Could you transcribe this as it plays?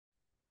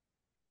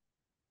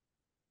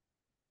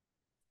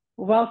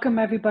Welcome,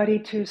 everybody,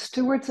 to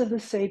Stewards of the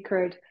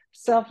Sacred,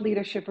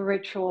 Self-Leadership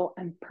Ritual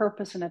and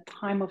Purpose in a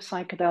Time of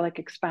Psychedelic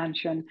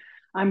Expansion.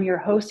 I'm your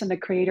host and the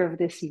creator of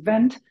this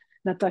event,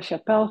 Natasha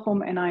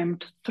Pelgrim, and I'm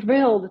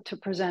thrilled to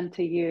present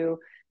to you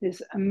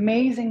this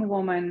amazing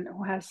woman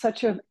who has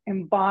such an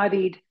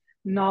embodied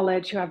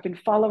knowledge, who I've been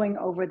following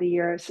over the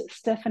years,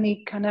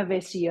 Stephanie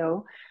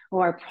Canavesio,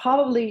 or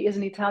probably is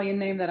an Italian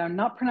name that I'm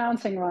not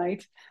pronouncing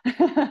right.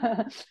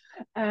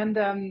 And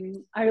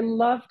I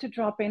love to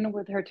drop in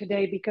with her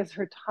today because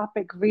her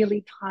topic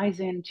really ties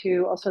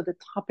into also the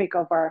topic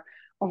of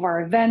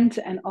our event,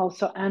 and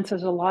also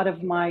answers a lot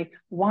of my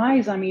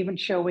whys I'm even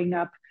showing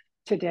up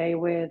today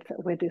with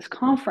this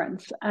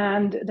conference.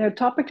 And their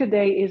topic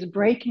today is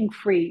breaking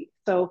free.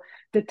 So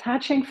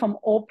detaching from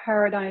old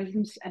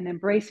paradigms and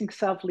embracing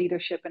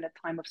self-leadership in a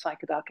time of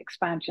psychedelic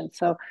expansion.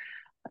 So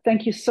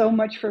thank you so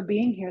much for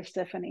being here,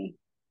 Stephanie.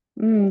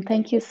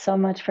 Thank you so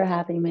much for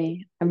having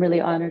me. I'm really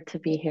honored to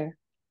be here.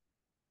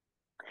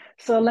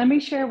 So let me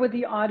share with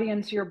the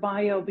audience your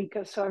bio,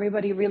 because so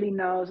everybody really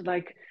knows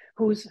like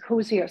who's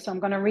here. So I'm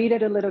going to read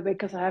it a little bit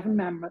because I haven't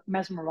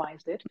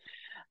mesmerized it.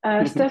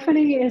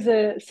 Stephanie is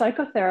a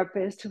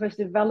psychotherapist who has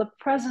developed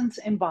Presence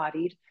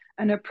Embodied,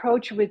 an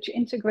approach which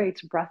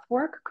integrates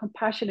breathwork,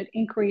 compassionate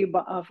inquiry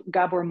of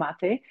Gabor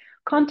Mate,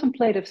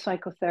 contemplative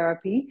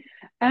psychotherapy,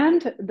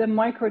 and the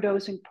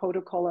microdosing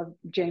protocol of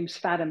James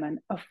Fadiman.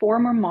 A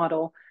former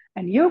model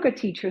and yoga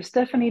teacher,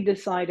 Stephanie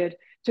decided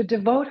to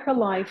devote her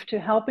life to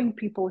helping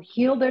people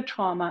heal their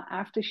trauma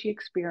after she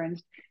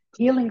experienced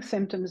healing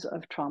symptoms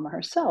of trauma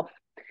herself.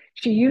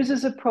 She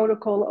uses a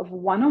protocol of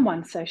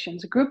one-on-one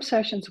sessions, group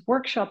sessions,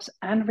 workshops,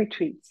 and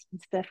retreats.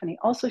 And Stephanie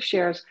also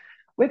shares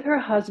with her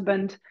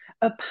husband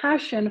a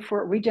passion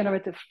for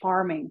regenerative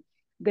farming.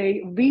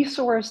 They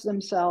resource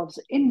themselves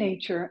in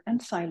nature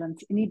and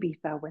silence in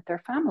Ibiza with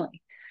their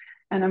family.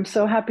 And I'm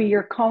so happy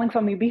you're calling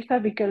from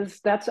Ibiza because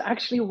that's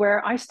actually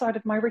where I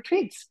started my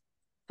retreats.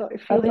 So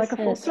it Oh, feels like is a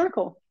full it?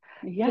 circle.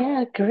 Yeah,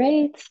 Yeah,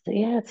 great.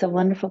 Yeah, it's a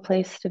wonderful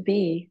place to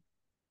be.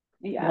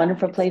 yeah,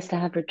 Wonderful place to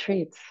have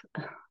retreats.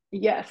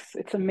 yes,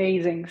 it's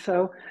amazing.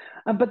 So,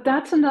 but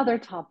that's another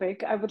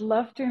topic. I would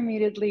love to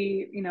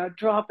immediately,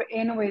 drop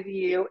in with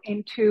you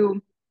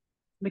into,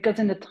 because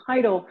in the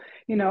title,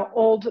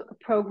 old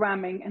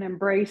programming and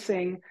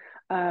embracing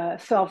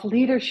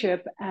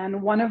self-leadership,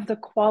 and one of the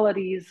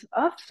qualities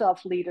of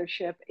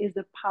self-leadership is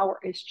the power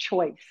is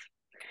choice.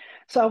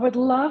 So I would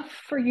love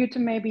for you to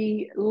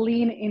maybe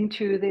lean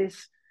into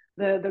this,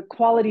 the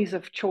qualities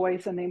of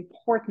choice and the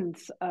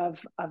importance of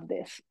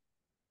this.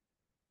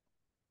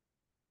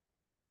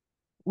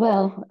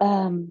 Well,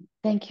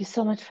 thank you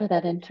so much for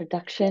that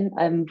introduction.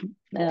 I'm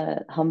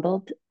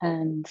humbled,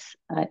 and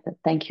I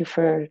thank you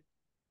for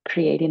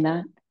creating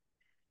that.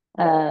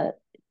 Uh,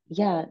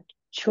 yeah,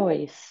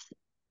 choice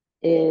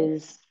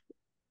is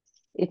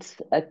it's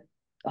a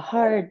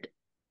hard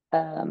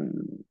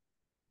um,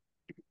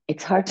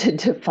 it's hard to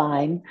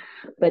define,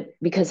 but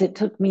because it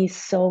took me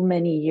so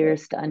many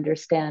years to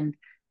understand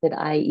that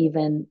I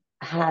even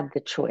had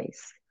the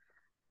choice.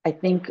 I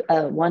think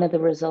one of the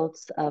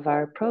results of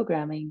our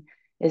programming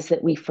is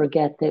that we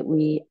forget that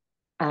we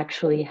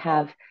actually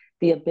have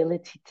the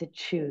ability to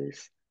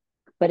choose.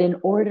 But in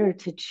order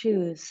to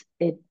choose,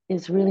 it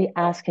is really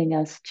asking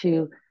us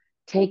to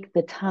take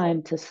the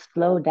time to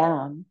slow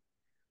down,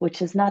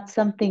 which is not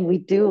something we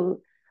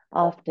do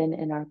often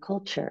in our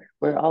culture.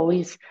 We're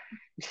always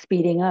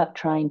speeding up,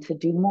 trying to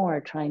do more,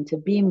 trying to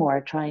be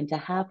more, trying to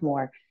have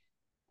more.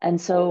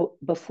 And so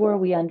before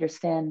we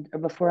understand, or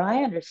before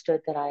I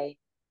understood that I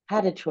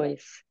had a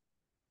choice,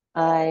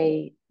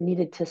 I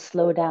needed to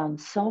slow down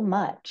so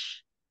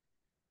much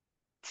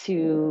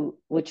to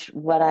which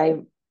what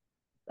I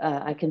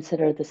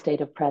consider the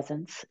state of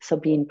presence. So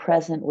being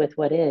present with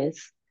what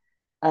is,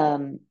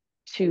 um,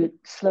 to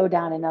slow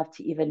down enough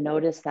to even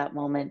notice that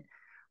moment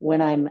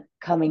when I'm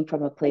coming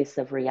from a place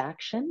of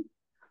reaction,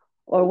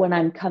 or when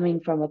I'm coming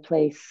from a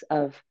place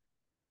of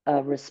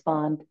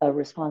responsive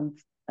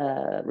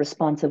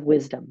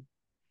wisdom,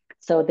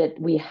 so that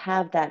we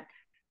have that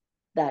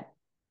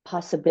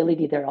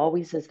possibility. There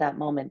always is that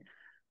moment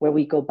where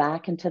we go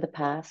back into the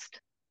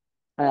past,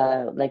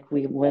 like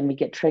we when we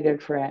get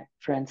triggered,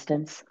 for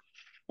instance,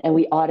 and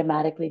we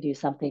automatically do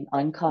something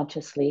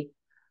unconsciously,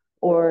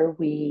 or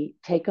we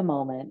take a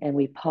moment and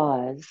we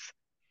pause,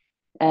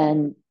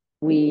 and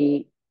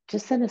we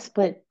just in a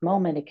split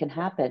moment, it can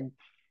happen.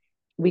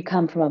 We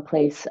come from a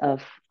place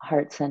of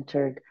heart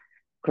centered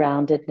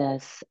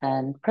groundedness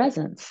and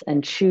presence,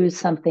 and choose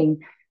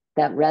something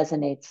that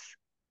resonates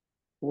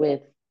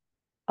with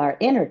our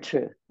inner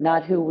truth,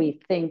 not who we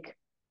think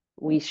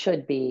we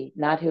should be,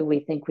 not who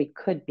we think we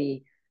could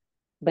be,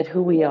 but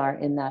who we are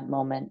in that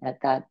moment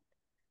at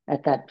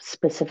that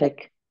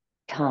specific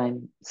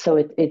time. So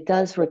it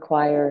does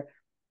require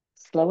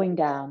slowing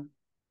down,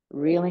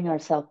 reeling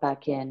ourselves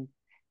back in,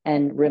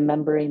 and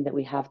remembering that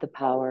we have the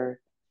power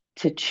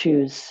to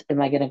choose,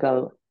 am I going to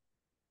go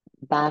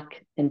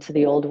back into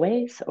the old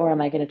ways, or am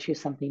I going to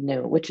choose something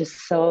new, which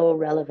is so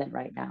relevant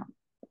right now?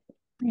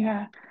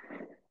 Yeah.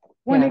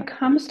 When Yeah, it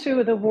comes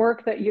to the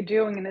work that you're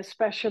doing, and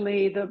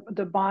especially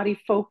the body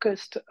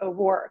focused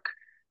work,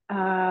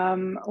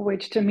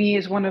 which to me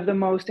is one of the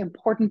most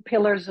important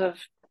pillars of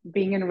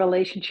being in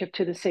relationship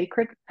to the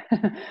sacred,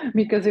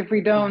 because if we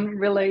yeah. don't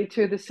relate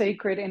to the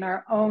sacred in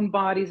our own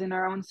bodies, in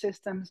our own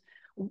systems,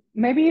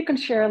 maybe you can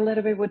share a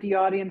little bit with the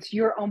audience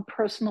your own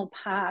personal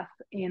path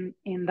in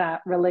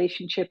that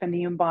relationship and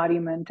the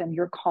embodiment and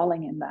your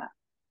calling in that.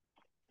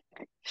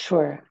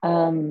 Sure.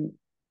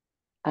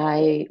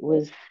 I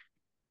was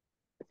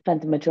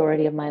spent the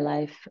majority of my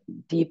life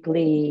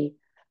deeply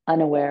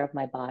unaware of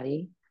my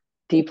body,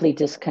 deeply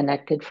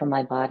disconnected from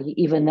my body.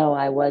 Even though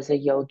I was a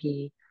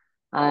yogi,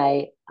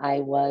 I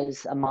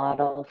was a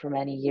model for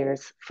many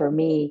years. For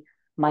me,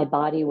 my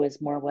body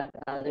was more what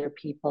other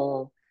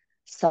people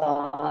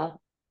saw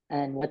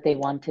and what they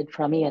wanted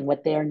from me and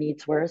what their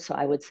needs were. So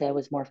I would say I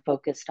was more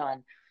focused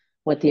on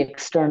what the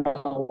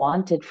external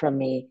wanted from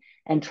me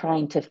and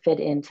trying to fit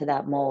into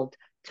that mold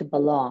to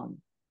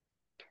belong.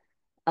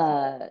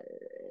 Uh,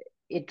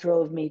 it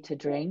drove me to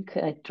drink.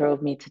 It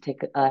drove me to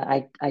take.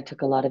 I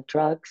took a lot of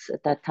drugs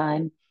at that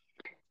time,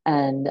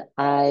 and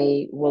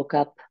I woke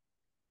up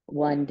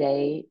one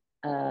day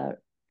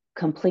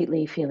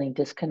completely feeling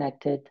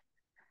disconnected,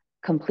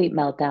 complete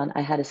meltdown.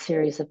 I had a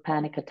series of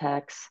panic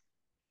attacks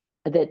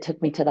that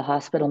took me to the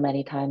hospital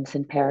many times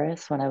in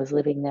Paris when I was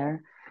living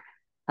there.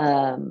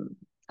 Um,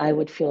 I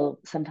would feel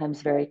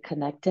sometimes very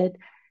connected,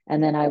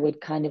 and then I would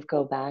kind of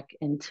go back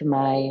into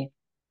my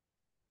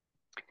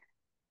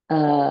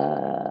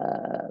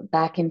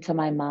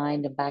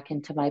mind and back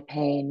into my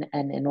pain.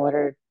 And in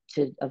order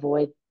to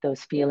avoid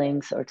those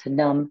feelings or to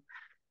numb,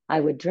 I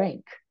would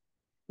drink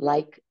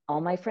like all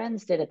my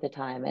friends did at the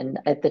time. And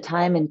at the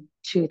time in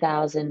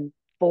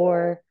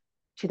 2004,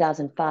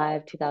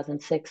 2005,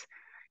 2006,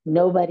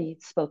 nobody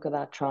spoke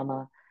about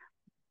trauma.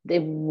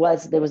 There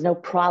was no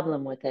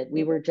problem with it.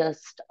 We were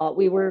just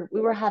we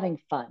were having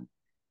fun.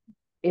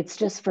 It's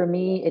just for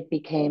me, it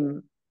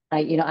became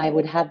I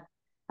would have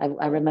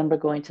I remember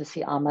going to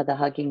see Amma the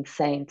Hugging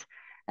Saint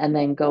and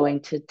then going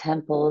to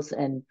temples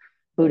and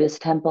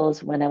Buddhist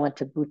temples when I went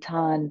to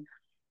Bhutan,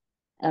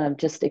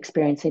 just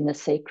experiencing the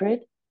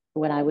sacred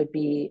when I would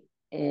be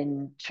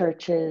in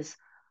churches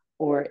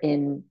or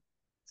in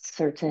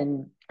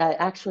certain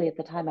actually at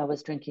the time I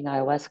was drinking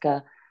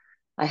ayahuasca.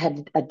 I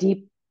had a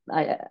deep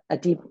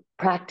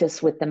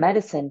practice with the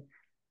medicine,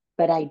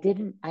 but I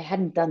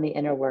hadn't done the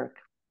inner work.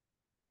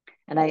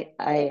 And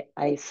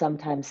I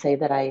sometimes say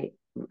that I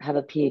have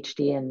a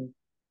PhD in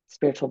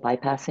spiritual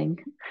bypassing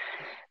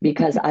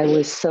because I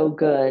was so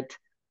good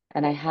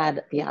and I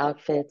had the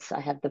outfits, I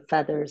had the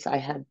feathers, I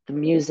had the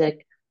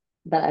music,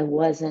 but I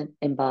wasn't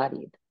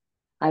embodied.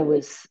 I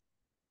was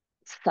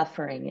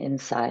suffering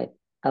inside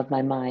of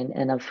my mind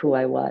and of who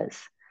I was.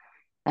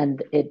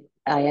 And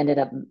I ended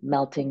up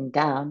melting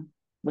down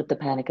with the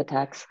panic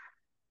attacks.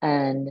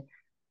 And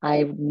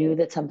I knew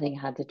that something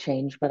had to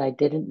change, but I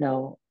didn't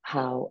know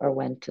how or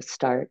when to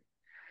start.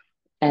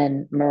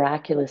 And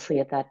miraculously,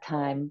 at that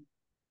time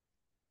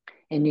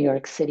in New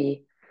York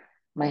City,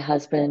 my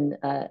husband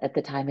at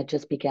the time had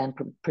just began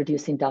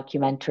producing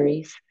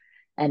documentaries,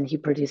 and he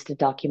produced a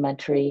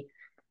documentary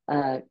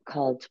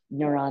called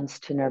Neurons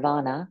to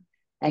Nirvana.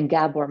 And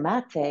Gabor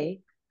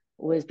Mate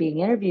was being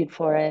interviewed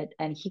for it,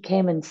 and he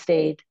came and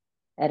stayed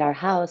at our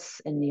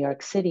house in New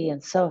York City in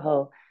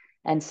Soho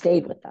and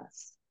stayed with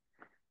us.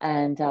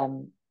 And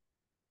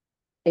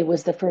it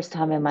was the first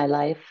time in my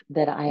life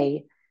that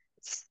I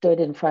stood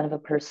in front of a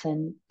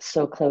person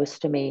so close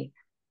to me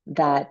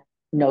that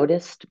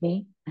noticed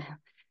me.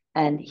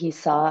 And he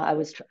saw I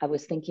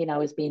was thinking I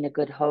was being a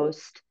good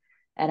host,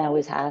 and I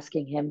was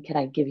asking him, can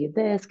I give you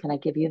this? Can I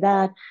give you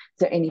that? Is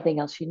there anything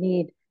else you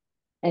need?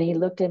 And he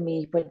looked at me,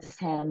 he put his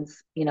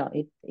hands,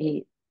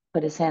 he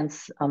put his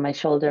hands on my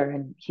shoulder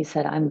and he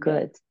said, I'm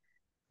good.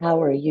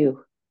 How are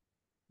you?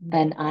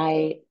 And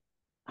I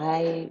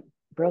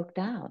broke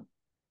down.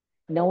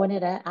 No one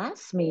had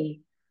asked me,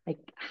 like,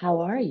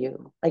 how are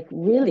you? Like,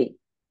 really?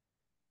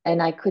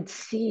 And I could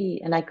see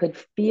and I could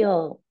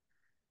feel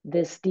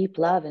this deep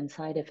love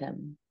inside of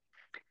him.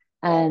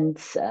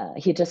 And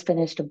he just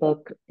finished a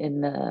book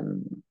in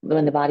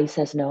When the Body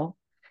Says No,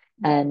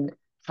 and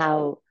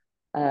how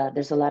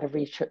there's a lot of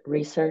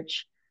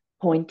research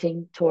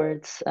pointing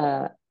towards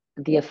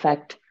the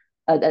effect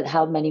that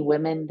how many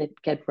women that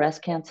get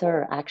breast cancer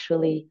are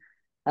actually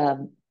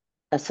um,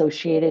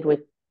 associated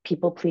with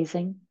people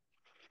pleasing.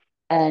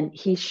 And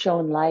he's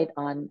shown light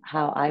on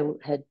how I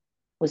had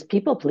was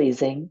people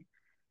pleasing.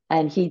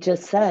 And he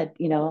just said,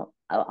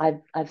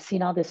 I've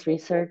seen all this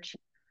research.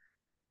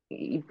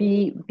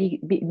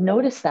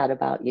 Notice that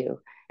about you.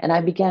 And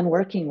I began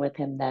working with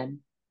him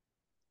then.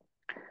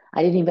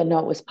 I didn't even know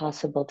it was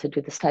possible to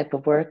do this type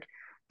of work,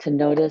 to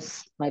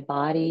notice my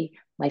body,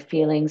 my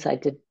feelings. I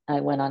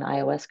went on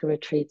ayahuasca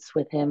retreats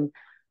with him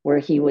where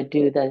he would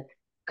do the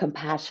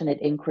compassionate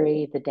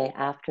inquiry the day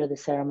after the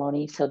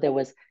ceremony. So there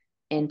was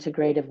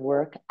integrative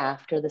work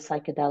after the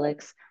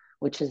psychedelics,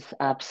 which is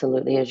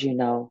absolutely, as you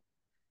know,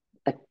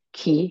 a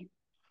key.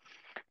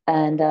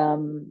 And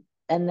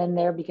then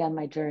there began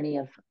my journey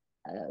of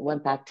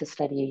went back to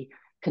study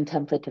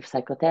contemplative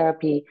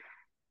psychotherapy,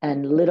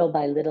 and little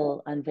by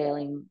little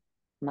unveiling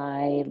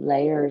my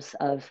layers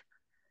of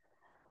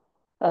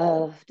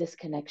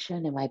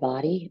disconnection in my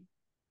body.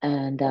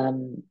 And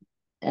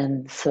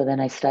so then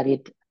I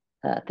studied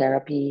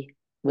therapy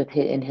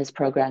in his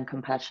program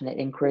Compassionate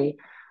Inquiry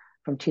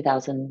from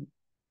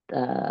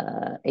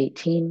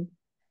 2018.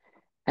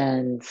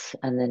 And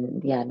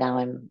then yeah, now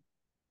I'm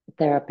a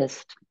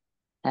therapist,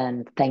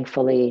 and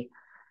thankfully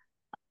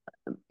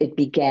it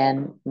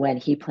began when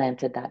he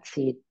planted that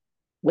seed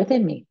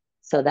within me.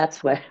 So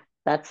that's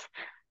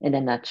in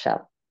a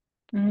nutshell.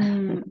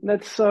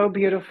 That's so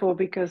beautiful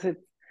because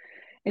it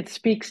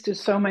speaks to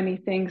so many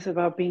things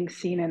about being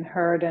seen and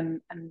heard,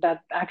 and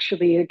that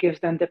actually it gives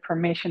them the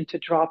permission to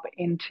drop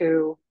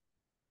into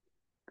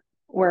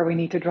where we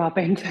need to drop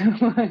into,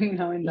 in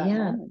that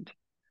Yeah, moment.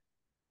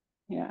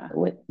 Yeah.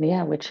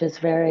 yeah, which is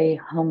very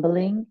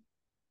humbling.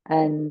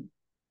 And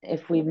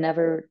if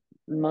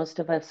most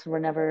of us were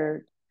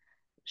never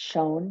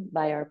shown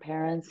by our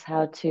parents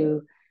how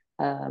to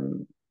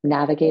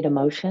navigate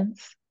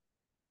emotions.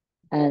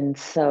 And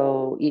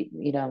so,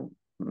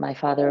 my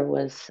father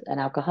was an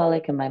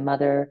alcoholic, and my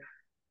mother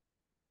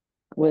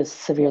was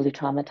severely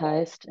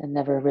traumatized and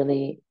never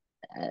really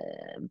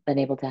been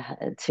able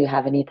to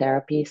have any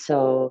therapy.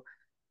 So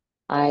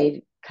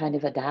I kind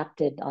of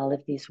adapted all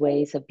of these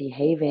ways of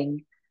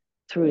behaving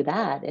through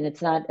that. And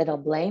it's not at all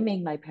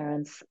blaming my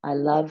parents. I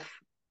love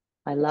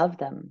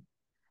them,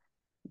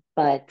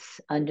 but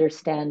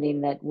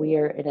understanding that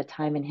we're at a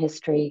time in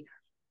history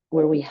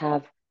where we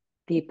have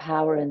the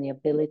power and the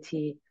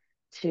ability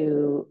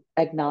to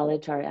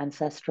acknowledge our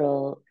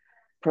ancestral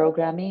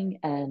programming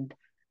and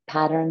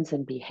patterns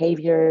and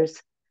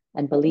behaviors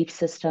and belief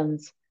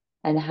systems,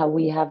 and how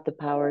we have the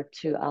power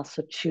to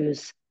also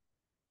choose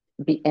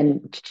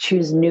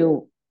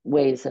new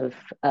ways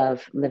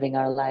of living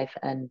our life.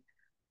 And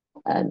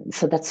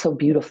so that's so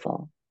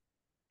beautiful.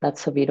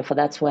 That's so beautiful.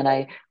 That's when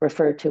I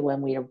refer to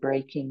when we are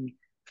breaking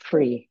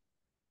free.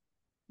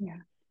 Yeah.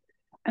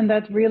 And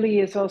that really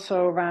is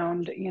also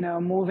around,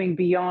 moving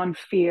beyond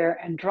fear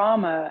and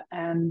drama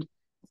and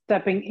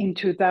stepping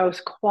into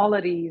those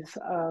qualities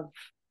of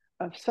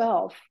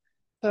self.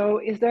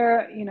 So is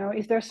there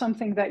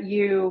something that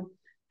you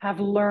have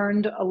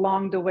learned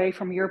along the way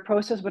from your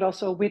process, but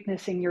also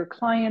witnessing your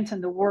clients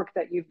and the work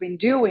that you've been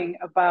doing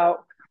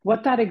about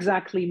what that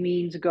exactly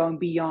means going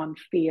beyond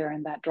fear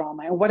and that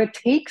drama and what it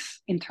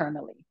takes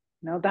internally?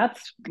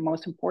 That's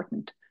most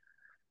important.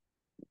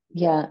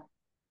 Yeah,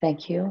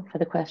 thank you for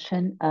the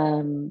question.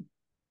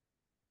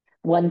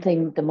 One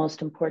thing, the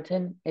most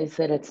important, is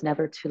that it's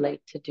never too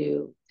late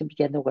to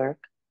begin the work,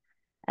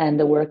 and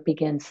the work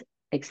begins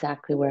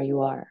exactly where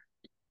you are.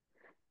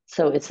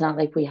 So it's not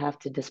like we have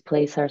to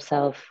displace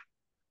ourselves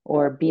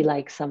or be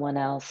like someone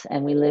else.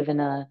 And we live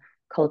in a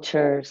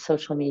culture,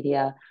 social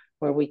media,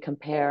 where we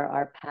compare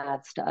our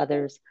paths to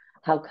others.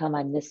 How come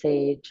I'm this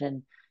age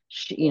and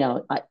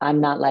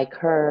I'm not like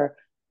her?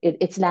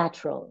 It's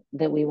natural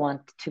that we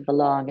want to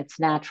belong. It's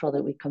natural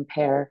that we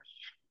compare,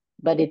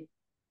 but it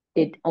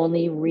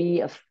only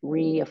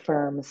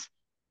reaffirms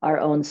our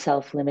own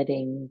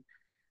self-limiting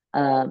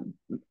um,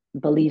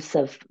 beliefs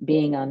of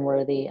being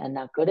unworthy and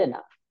not good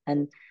enough.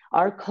 And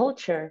our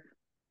culture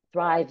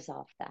thrives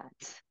off that.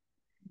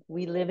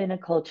 We live in a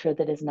culture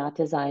that is not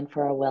designed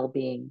for our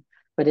well-being,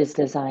 but is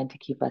designed to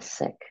keep us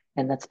sick.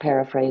 And that's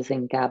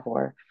paraphrasing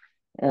Gabor,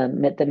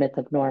 the myth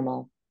of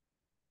normal.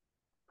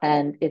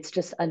 And it's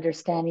just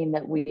understanding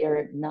that we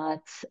are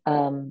not.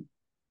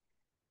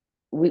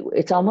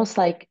 It's almost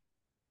like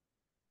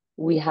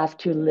we have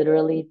to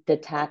literally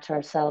detach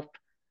ourselves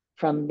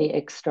from the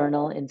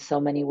external in so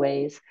many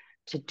ways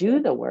to do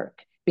the work,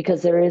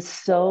 because there is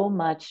so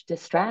much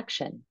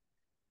distraction.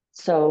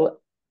 So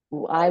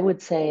I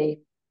would say,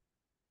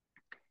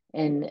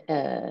 and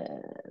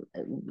the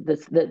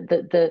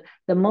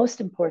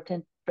most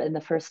important and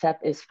the first step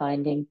is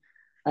finding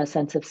a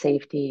sense of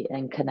safety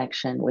and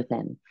connection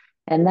within,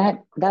 and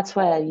that's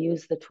why I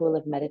use the tool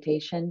of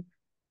meditation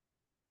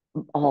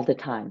all the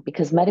time,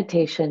 because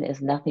meditation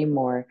is nothing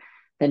more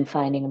than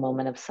finding a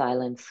moment of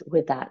silence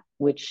with that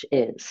which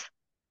is.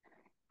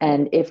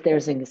 And if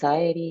there's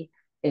anxiety,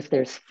 if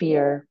there's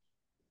fear,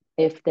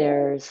 if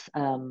there's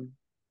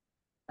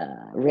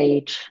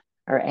rage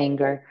or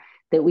anger,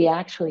 that we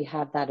actually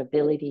have that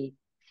ability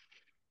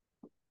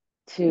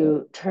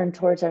to turn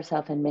towards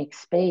ourselves and make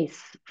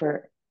space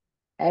for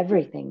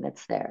everything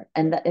that's there.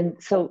 And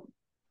so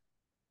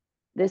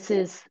this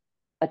is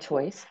a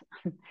choice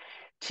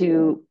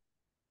to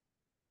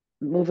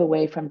move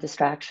away from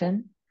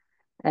distraction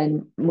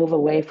and move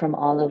away from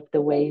all of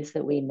the ways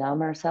that we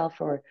numb ourselves.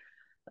 Or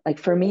like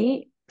for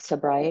me,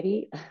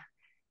 sobriety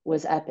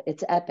was epic.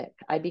 It's epic.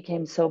 I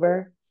became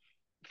sober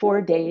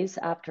 4 days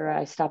after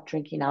I stopped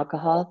drinking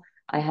alcohol.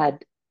 I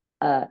had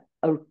a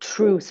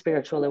true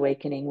spiritual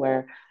awakening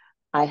where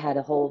I had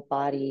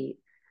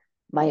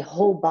my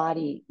whole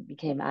body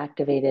became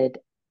activated,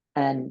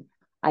 and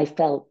I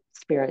felt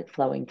spirit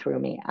flowing through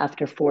me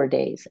after 4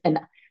 days. And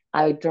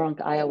I drank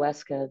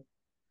ayahuasca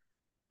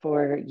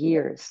for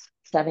years,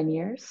 7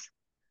 years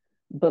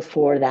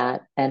before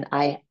that. And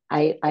I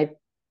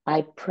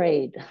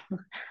prayed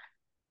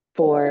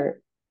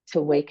for to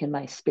awaken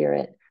my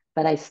spirit,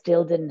 but I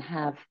still didn't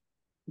have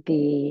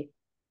the,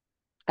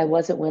 I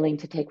wasn't willing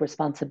to take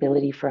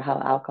responsibility for how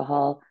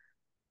alcohol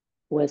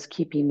was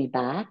keeping me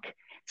back.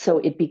 So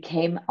it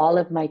became all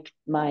of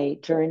my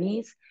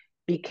journeys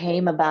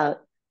became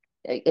about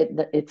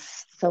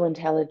it's so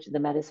intelligent. The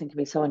medicine can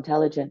be so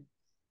intelligent.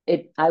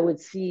 I would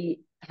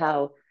see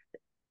how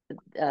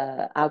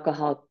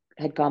alcohol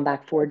had gone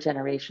back 4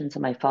 generations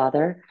of my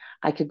father.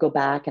 I could go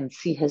back and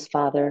see his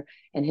father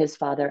and his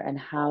father, and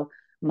how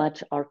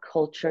much our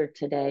culture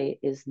today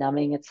is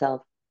numbing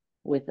itself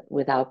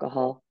with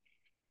alcohol,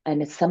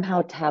 and it's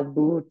somehow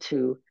taboo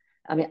to.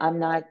 I mean, I'm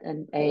not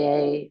an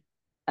AA.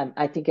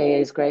 I think AA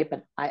is great,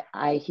 but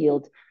I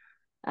healed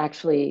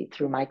actually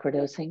through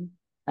microdosing.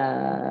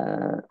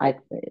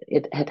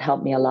 It had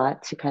helped me a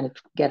lot to kind of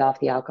get off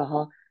the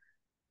alcohol,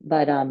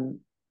 but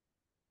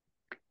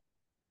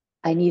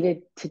I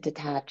needed to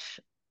detach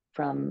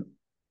from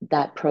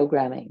that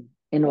programming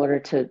in order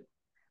to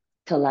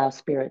allow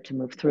spirit to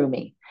move through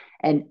me.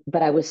 And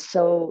but I was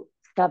so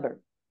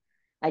stubborn.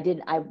 I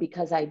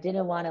because I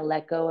didn't want to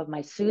let go of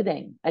my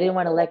soothing. I didn't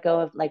want to let go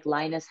of, like,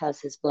 Linus has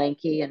his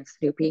blankie and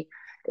Snoopy.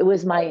 It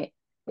was my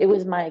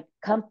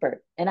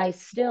comfort. And I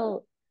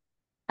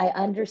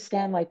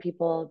understand why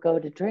people go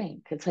to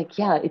drink. It's like,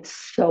 yeah, it's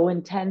so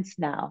intense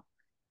now.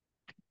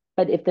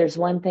 But if there's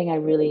one thing I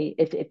really,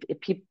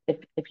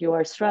 if you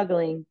are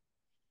struggling,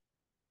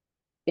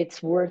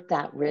 it's worth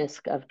that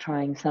risk of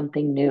trying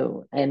something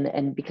new.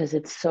 And because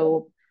it's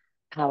so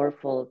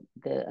powerful,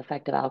 the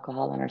effect of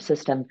alcohol on our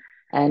system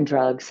and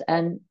drugs.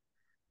 And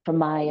from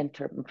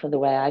the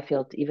way I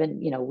feel, even,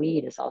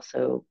 weed is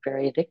also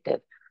very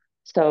addictive.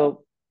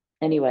 So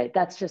anyway,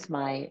 that's just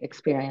my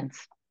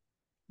experience.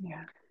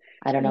 Yeah.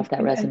 I don't know if that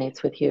And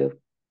resonates with you.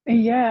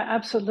 yeah,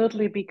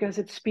 absolutely, because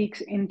it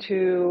speaks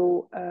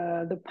into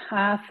the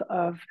path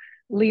of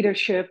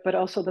leadership, but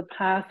also the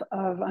path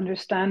of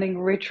understanding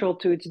ritual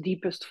to its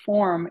deepest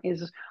form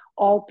is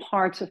all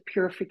parts of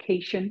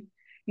purification.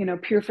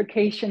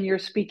 Purification you're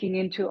speaking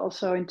into,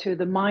 also into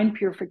the mind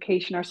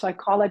purification or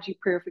psychology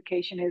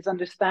purification, is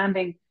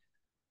understanding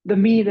the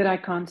me that I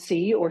can't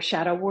see, or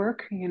shadow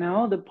work,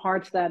 the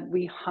parts that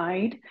we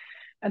hide.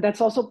 And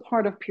that's also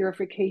part of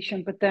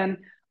purification. But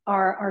then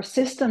our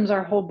systems,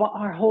 our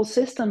whole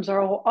systems,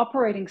 our whole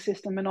operating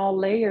system and all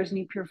layers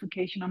need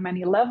purification on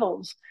many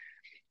levels.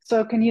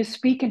 So can you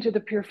speak into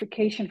the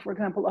purification, for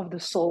example, of the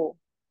soul,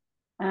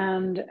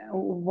 and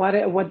what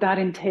that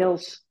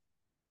entails?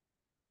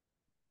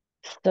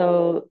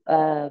 So,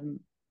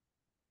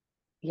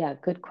 yeah,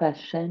 good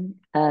question.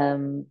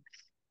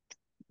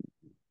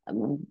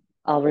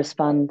 I'll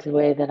respond the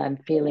way that I'm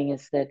feeling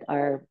is that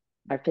our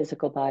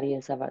physical body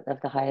is of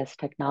the highest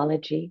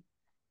technology,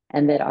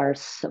 and that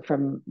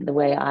from the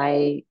way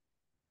I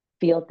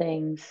feel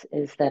things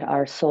is that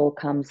our soul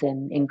comes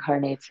in,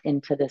 incarnates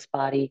into this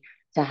body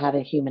to have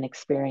a human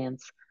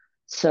experience.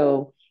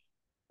 So,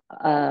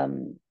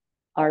 um,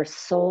 our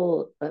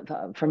soul,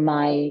 from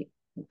my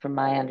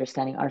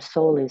understanding, our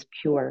soul is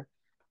pure.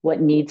 What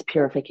needs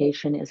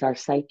purification is our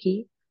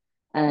psyche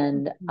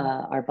and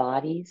Mhm. our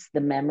bodies,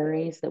 the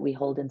memories that we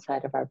hold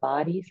inside of our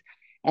bodies,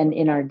 and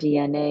in our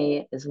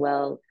DNA as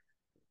well.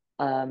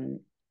 Um,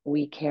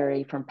 we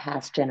carry from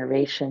past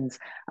generations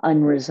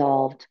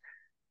unresolved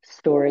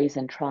stories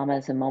and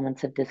traumas and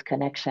moments of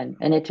disconnection.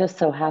 And it just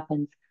so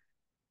happens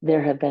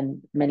there have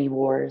been many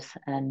wars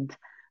and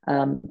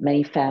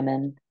many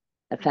famine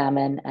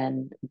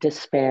and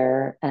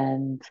despair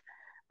and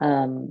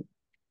um,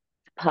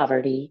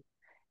 poverty.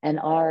 And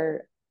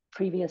our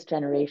previous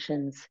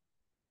generations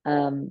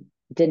um,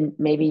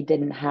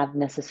 didn't have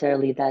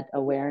necessarily that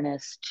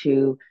awareness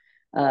to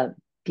uh,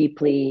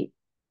 deeply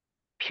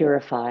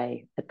purify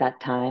at that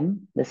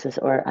time.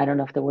 Or I don't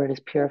know if the word is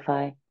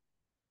purify,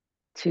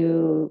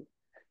 to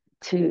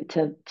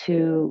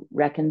to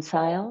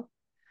reconcile.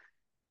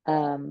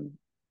 Um,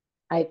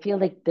 I feel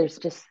like there's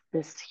just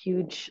this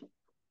huge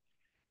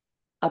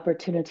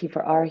opportunity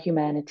for our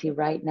humanity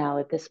right now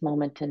at this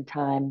moment in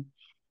time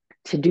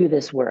to do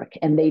this work,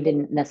 and they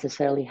didn't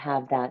necessarily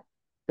have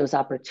those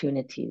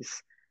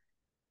opportunities.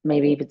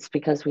 Maybe it's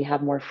because we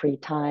have more free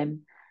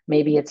time.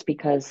 Maybe it's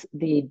because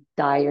the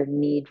dire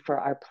need for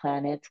our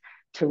planet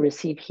to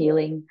receive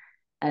healing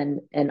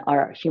and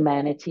our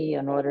humanity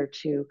in order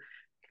to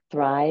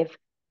thrive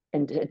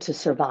and to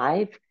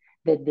survive,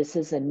 that this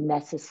is a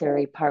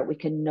necessary part. We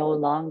can no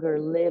longer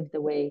live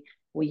the way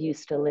we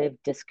used to live,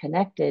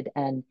 disconnected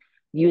and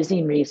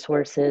using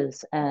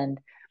resources. And,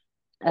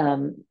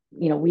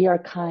 we are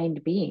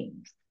kind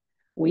beings.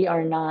 We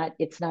are not,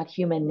 it's not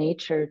human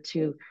nature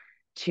to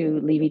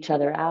leave each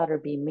other out or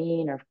be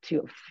mean or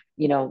to,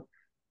 you know,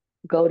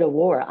 go to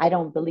war. I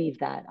don't believe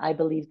that. I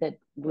believe that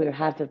we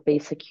have a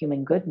basic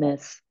human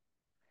goodness,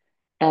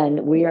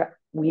 and we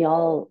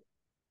all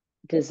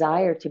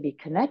desire to be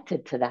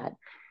connected to that.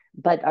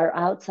 But our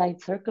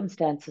outside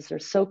circumstances are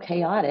so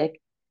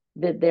chaotic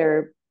that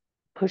they're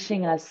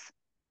pushing us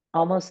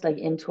almost like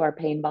into our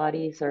pain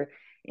bodies or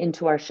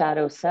into our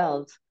shadow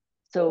selves.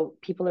 So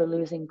people are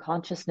losing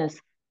consciousness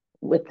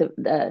with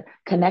the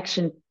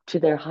connection to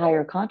their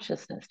higher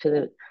consciousness,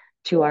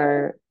 to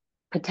our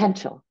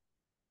potential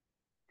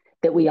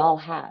that we all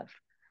have.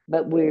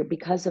 But we're,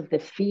 because of the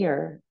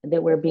fear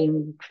that we're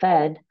being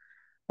fed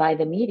by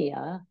the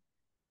media,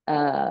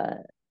 uh,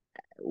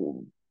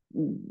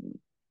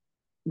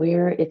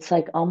 we're, it's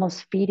like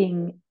almost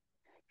feeding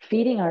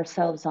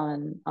ourselves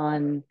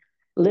on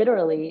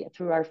literally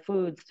through our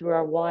foods, through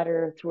our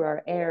water, through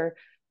our air,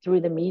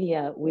 through the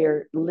media.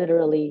 We're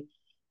literally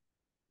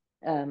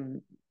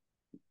um,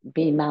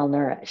 being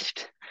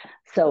malnourished.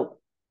 So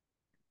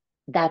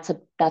that's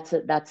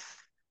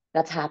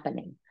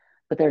happening.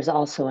 But there's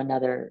also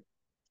another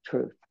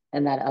truth,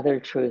 and that other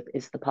truth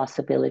is the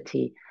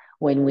possibility,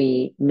 when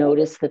we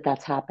notice that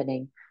that's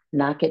happening,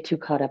 not get too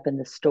caught up in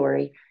the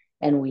story,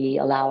 and we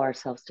allow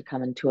ourselves to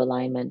come into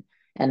alignment,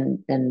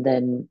 and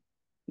then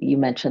you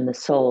mentioned the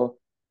soul,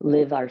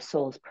 live our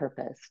soul's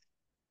purpose,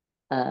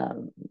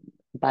 um,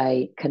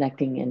 by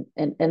connecting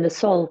and the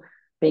soul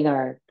being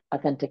our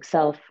authentic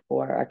self,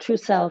 or our true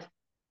self,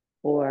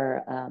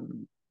 or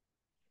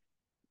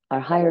our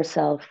higher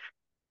self,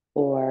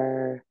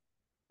 or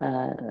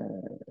uh,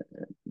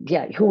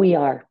 yeah, who we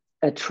are,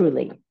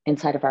 truly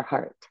inside of our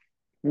heart,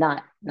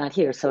 not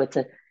here. So it's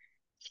a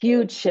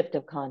huge shift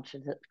of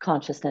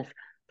consciousness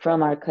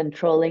from our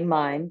controlling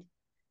mind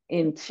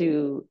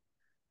into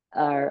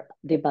our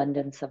the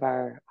abundance of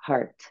our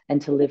heart,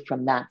 and to live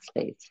from that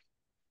space.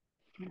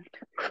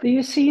 Do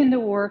you see in the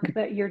work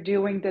that you're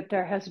doing that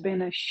there has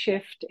been a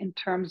shift in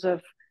terms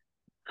of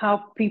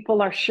how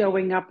people are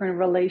showing up in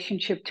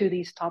relationship to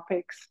these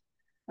topics?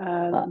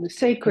 Uh, The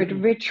sacred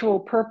mhm. ritual,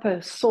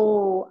 purpose,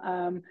 soul,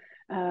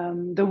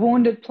 the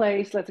wounded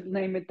place, let's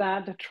name it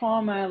that, the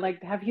trauma.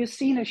 Like, have you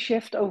seen a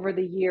shift over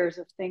the years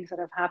of things that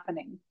are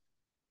happening?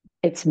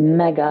 It's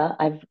mega.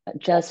 I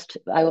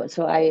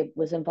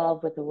was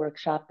involved with the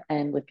workshop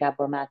and with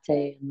Gabor Mate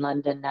in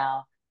London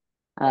now,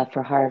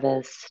 for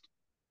Harvest.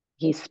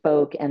 He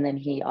spoke, and then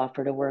he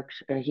offered a work,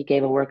 or he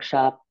gave a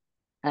workshop,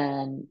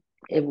 and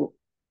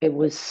it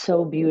was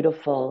so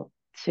beautiful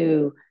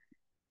too.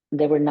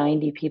 There were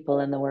 90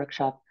 people in the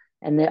workshop,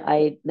 and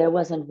there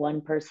wasn't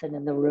one person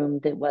in the room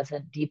that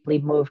wasn't deeply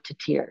moved to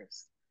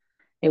tears.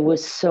 It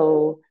was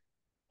so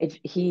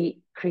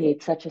he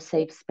creates such a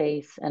safe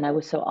space, and I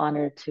was so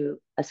honored to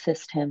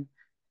assist him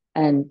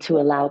and to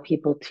allow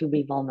people to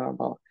be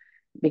vulnerable,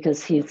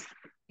 because he's,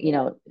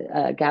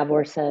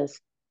 Gabor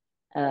says,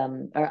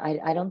 or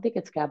I don't think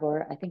it's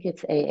Gabor, I think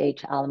it's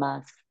A.H.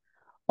 Almas.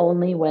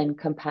 Only when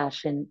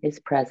compassion is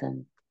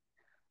present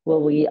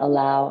will we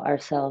allow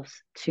ourselves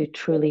to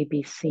truly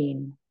be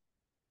seen.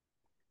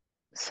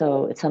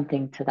 So it's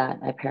something to that.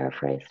 I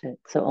paraphrased it.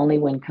 So only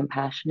when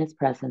compassion is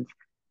present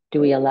do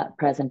we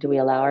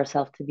allow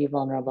ourselves to be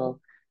vulnerable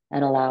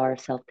and allow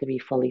ourselves to be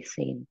fully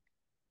seen.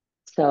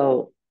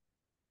 So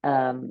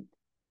um,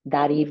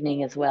 that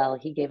evening as well,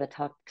 he gave a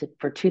talk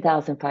for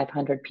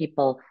 2,500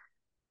 people,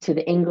 to an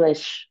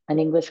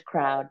English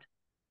crowd,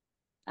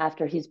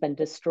 after he's been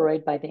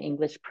destroyed by the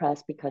English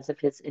press because of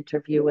his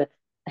interview with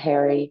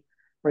Harry,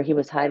 where he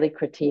was highly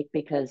critiqued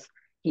because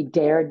he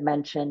dared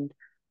mention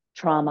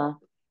trauma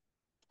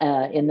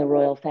in the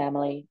royal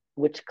family,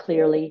 which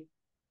clearly,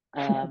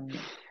 um,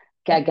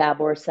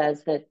 Gabor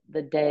says that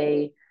the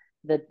day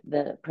that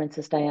the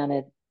Princess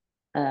Diana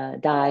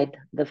died,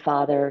 the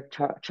father,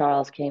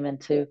 Charles, came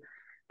into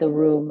the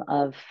room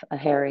of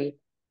Harry,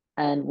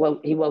 and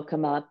he woke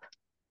him up,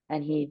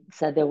 and he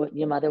said,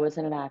 your mother was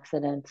in an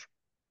accident.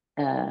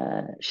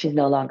 She's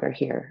no longer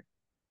here.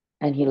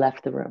 And he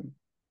left the room.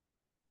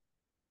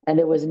 And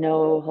there was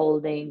no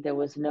holding. There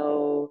was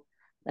no,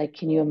 like,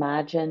 can you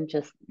imagine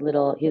just an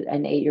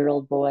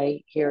 8-year-old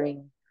boy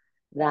hearing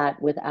that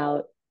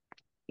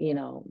you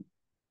know,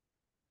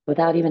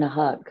 without even a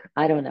hug?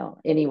 I don't know.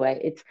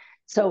 Anyway,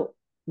 so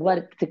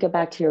to get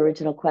back to your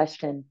original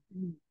question,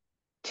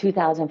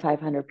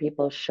 2,500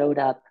 people showed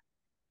up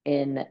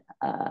in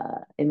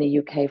the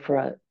UK for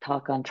a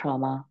talk on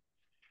trauma,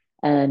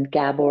 and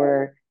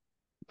Gabor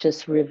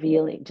just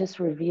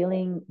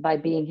revealing by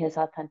being his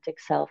authentic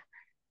self,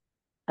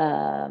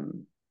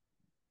 um,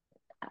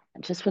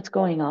 just what's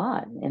going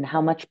on, and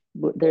how much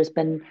there's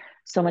been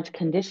so much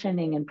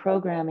conditioning and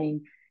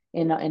programming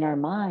in our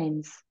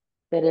minds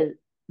that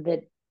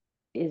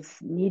is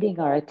needing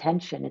our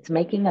attention. It's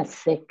making us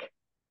sick.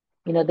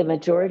 The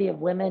majority of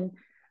women,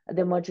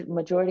 the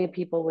majority of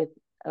people with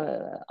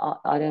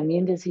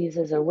autoimmune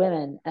diseases are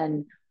women,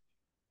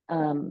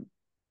 um,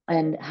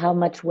 and how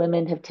much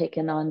women have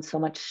taken on so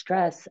much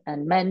stress,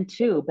 and men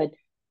too, but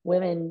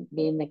women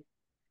being the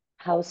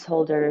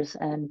householders,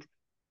 and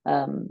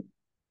um,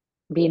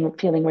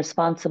 feeling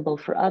responsible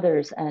for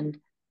others, and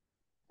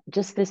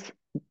just this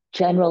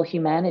general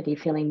humanity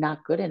feeling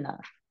not good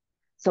enough.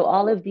 So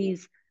all of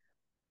these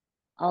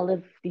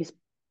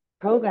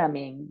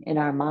programming in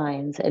our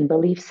minds and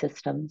belief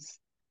systems,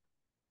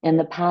 and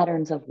the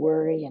patterns of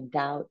worry and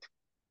doubt,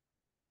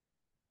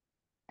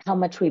 how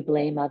much we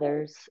blame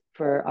others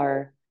for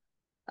our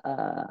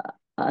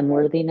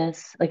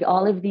unworthiness, like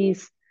all of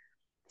these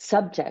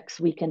subjects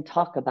we can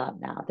talk about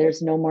now.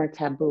 There's no more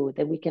taboo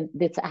that we can,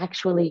 it's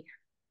actually,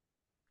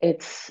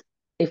 it's,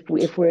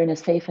 if we're in a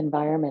safe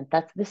environment,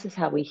 this is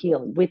how we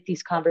heal, with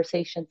these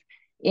conversations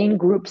in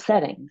group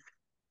settings.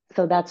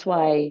 So that's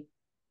why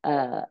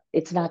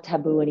it's not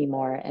taboo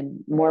anymore,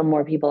 and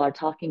more people are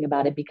talking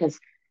about it, because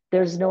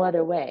there's no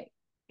other way.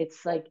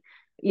 It's like,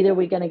 either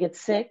we're going to get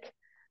sick,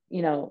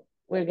 you know,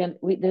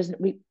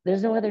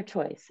 there's no other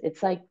choice.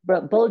 It's like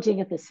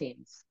bulging at the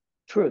seams.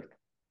 Truth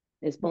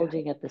is Yeah.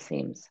 bulging at the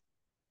seams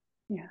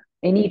Yeah.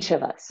 in each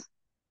of us.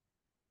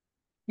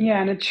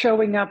 Yeah, and it's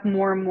showing up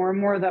more and more and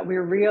more that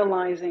we're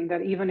realizing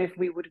that even if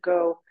we would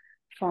go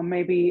from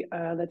maybe,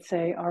 let's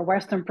say, our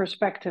Western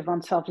perspective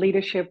on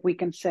self-leadership, we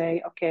can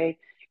say, okay,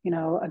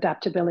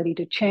 adaptability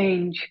to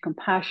change,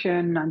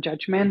 compassion,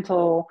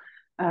 non-judgmental,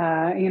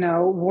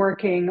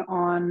 working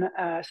on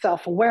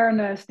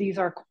self-awareness. These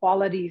are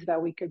qualities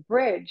that we could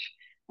bridge.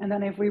 And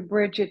then if we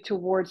bridge it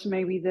towards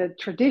maybe the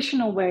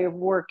traditional way of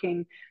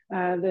working,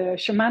 the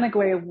shamanic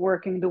way of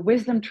working, the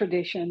wisdom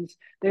traditions,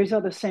 those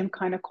are the same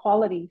kind of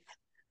qualities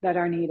that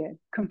are needed: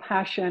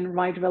 compassion,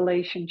 right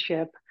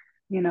relationship,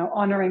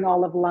 honoring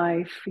all of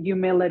life,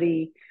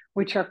 humility,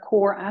 which are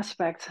core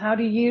aspects. How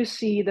do you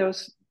see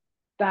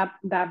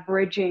that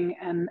bridging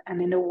and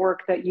in the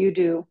work that you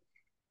do?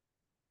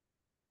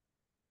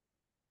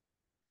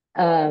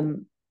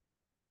 Um,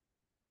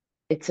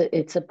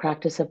 it's a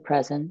practice of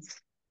presence,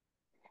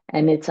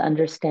 and it's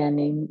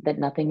understanding that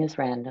nothing is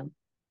random,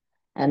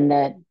 and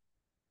that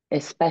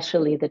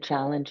especially the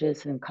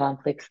challenges and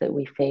conflicts that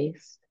we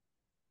face,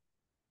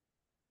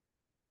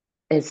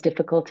 as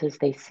difficult as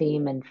they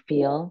seem and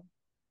feel,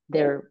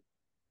 they're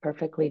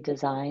perfectly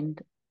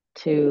designed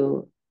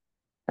to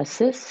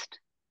assist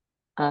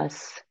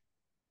us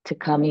to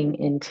coming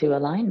into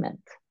alignment.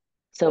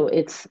 So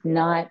it's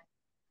not,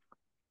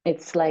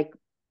 it's like,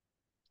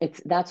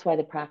 that's why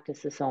the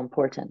practice is so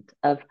important,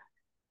 of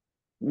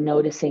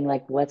noticing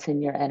like what's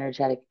in your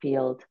energetic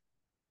field.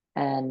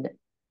 And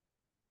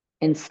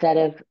instead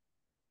of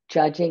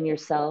judging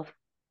yourself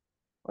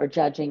or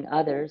judging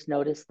others,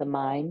 notice the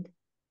mind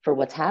for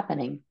what's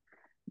happening,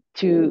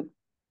 to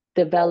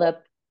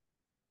develop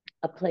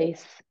a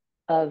place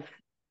of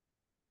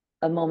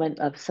a moment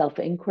of self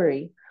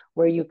inquiry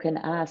where you can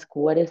ask,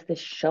 what is this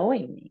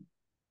showing me?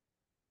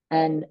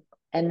 And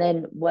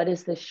then, what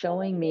is this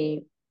showing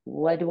me?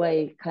 What do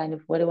I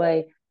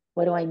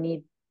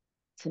need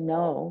to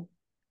know?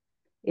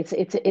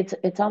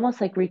 It's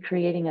almost like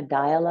recreating a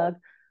dialogue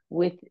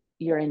with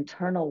your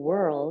internal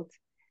world,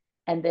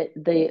 and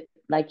the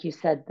like you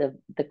said,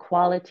 the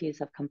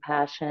qualities of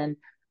compassion,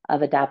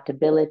 of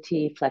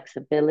adaptability,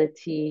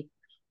 flexibility,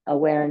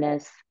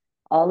 awareness,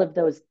 all of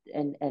those,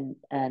 and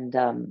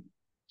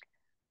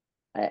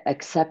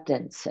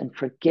acceptance and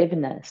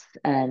forgiveness,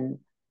 and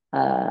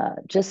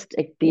just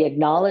the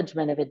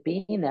acknowledgement of it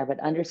being there, but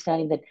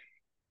understanding that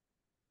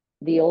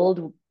the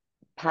old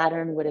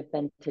pattern would have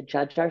been to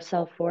judge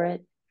ourselves for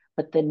it,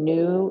 but the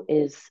new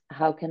is,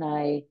 how can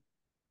I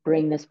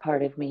bring this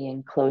part of me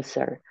in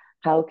closer?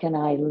 How can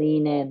I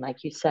lean in,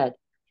 like you said?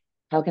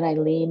 How can I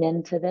lean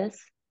into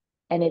this?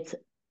 And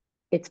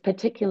it's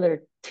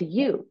particular to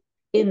you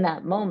in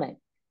that moment,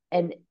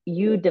 and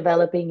you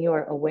developing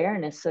your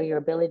awareness, so your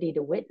ability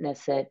to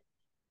witness it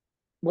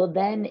will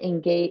then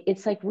engage.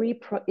 It's like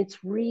it's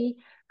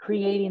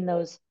recreating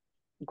those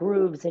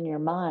grooves in your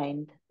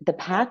mind, the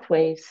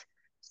pathways,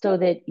 so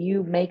that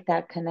you make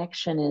that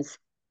connection. Is,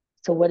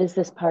 so what does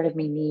this part of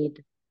me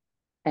need,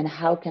 and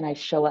how can I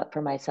show up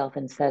for myself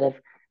instead of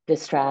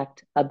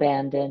distract,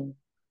 abandon?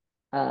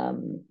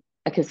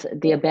 Because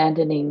the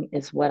abandoning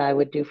is what I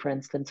would do, for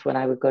instance, when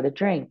I would go to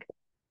drink,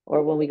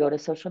 or when we go to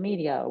social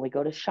media, or we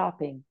go to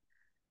shopping.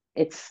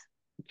 It's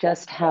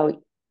just how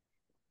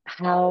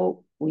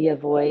we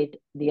avoid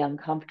the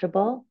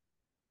uncomfortable,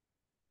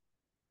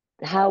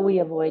 how we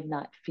avoid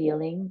not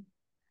feeling,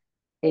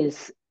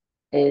 is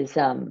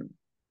to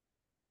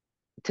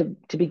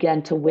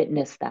begin to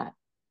witness that.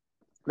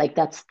 Like,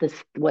 that's this,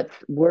 what's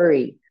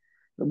worry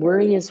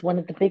is one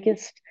of the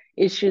biggest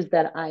issues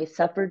that I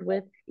suffered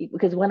with,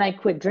 because when I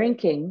quit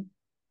drinking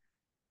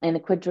and I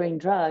quit doing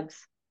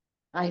drugs,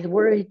 I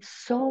worried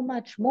so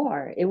much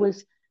more.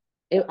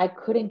 I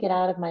couldn't get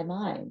out of my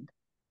mind,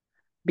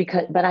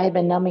 but I had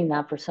been numbing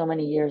that for so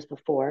many years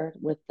before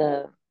with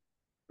the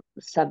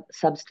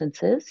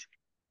substances.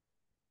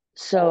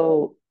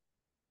 So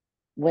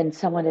when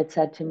someone had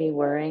said to me,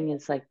 worrying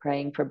is like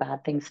praying for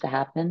bad things to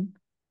happen,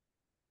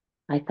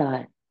 I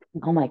thought,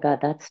 oh my God,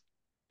 that's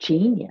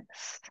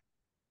genius.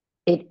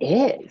 It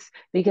is,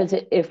 because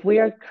if we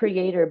are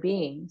creator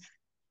beings,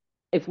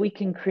 if we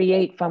can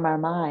create from our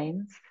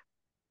minds,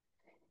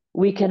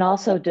 we can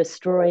also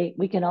destroy,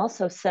 we can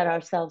also set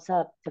ourselves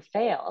up to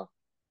fail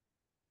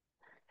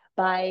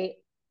by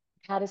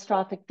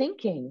catastrophic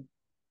thinking.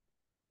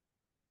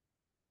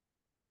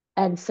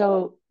 And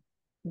so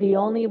the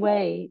only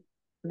way,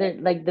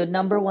 like the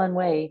number one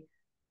way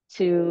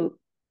to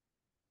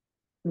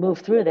move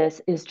through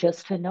this, is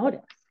just to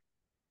notice.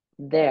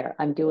 There,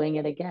 I'm doing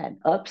it again.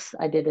 Oops,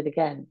 I did it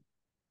again.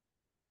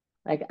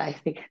 Like I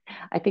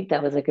think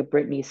that was like a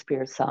Britney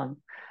Spears song.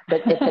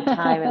 But at the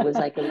time it was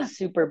like it was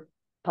super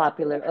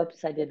popular.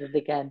 Oops, I did it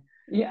again.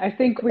 Yeah, I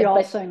think we all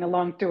But sang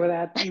along to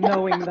that,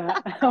 knowing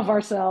that of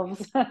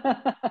ourselves.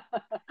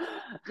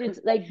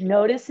 just like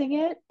noticing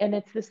it, and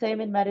it's the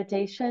same in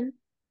meditation.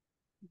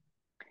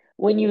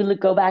 When you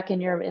go back in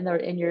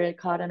you're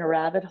caught in a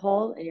rabbit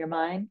hole in your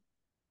mind,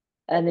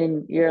 and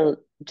then you're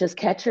just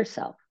catch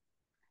yourself.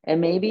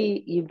 And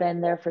maybe you've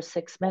been there for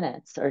 6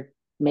 minutes, or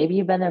maybe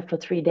you've been there for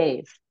 3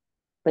 days,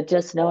 but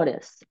just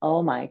notice,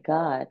 oh my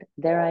God,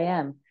 there I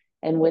am.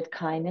 And with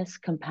kindness,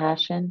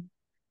 compassion,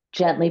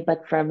 gently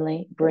but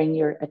firmly, bring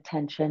your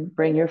attention,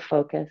 bring your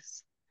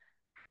focus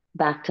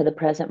back to the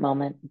present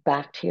moment,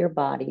 back to your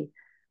body,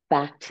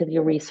 back to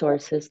your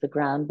resources, the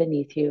ground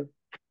beneath you,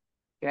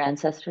 your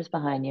ancestors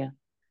behind you,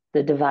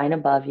 the divine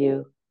above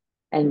you,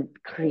 and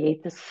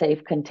create this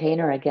safe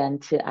container again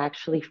to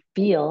actually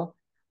feel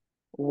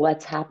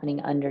what's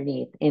happening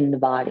underneath in the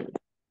body.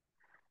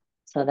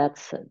 So I love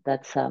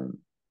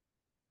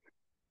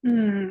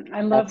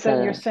that's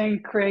that you're a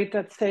saying create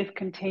that safe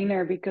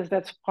container, because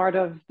that's part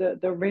of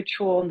the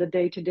ritual and the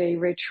day-to-day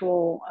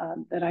ritual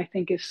that I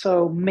think is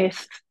so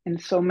missed in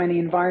so many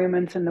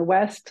environments in the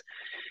West.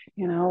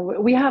 You know,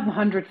 we have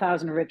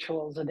 100,000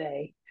 rituals a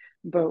day,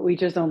 but we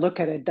just don't look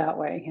at it that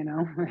way, you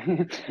know.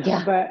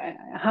 yeah. But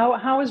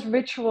how is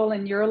ritual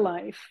in your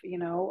life? You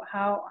know,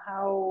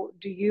 how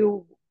do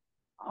you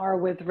are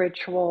with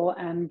ritual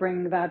and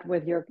bring that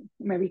with your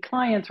maybe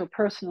clients or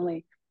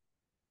personally?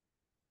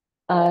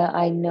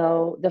 I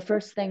know the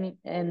first thing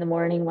in the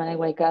morning when I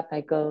wake up,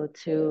 I go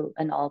to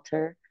an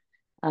altar.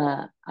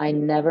 I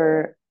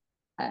never,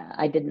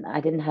 I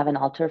didn't have an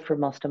altar for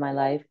most of my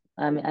life.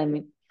 I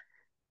mean,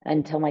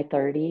 until my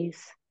 30s,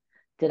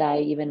 did I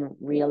even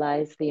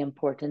realize the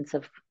importance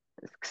of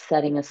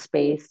setting a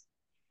space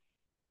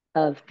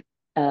of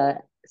uh,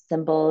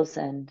 symbols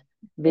and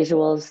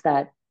visuals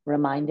that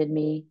reminded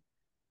me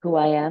who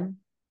I am.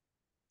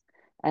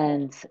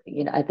 And,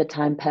 you know, at the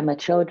time, Pema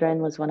Chodron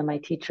was one of my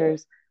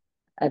teachers.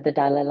 The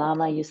Dalai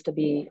Lama used to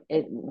be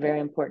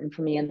very important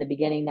for me in the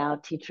beginning. Now,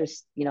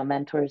 teachers, you know,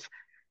 mentors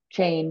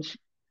change.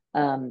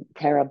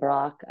 Tara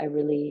Brach, I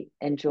really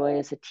enjoy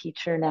as a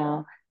teacher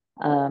now.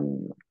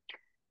 Um,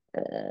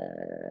 uh,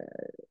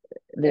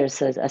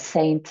 there's a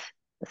saint,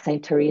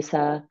 Saint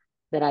Teresa,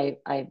 that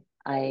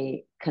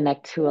I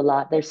connect to a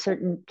lot. There's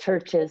certain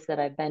churches that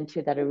I've been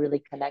to that I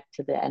really connect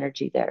to the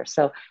energy there.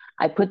 So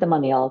I put them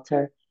on the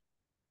altar.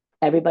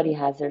 Everybody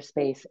has their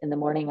space. In the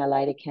morning, I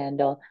light a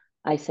candle.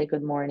 I say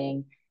good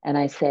morning, and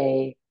I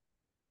say,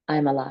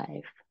 I'm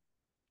alive.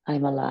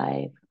 I'm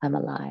alive. I'm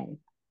alive.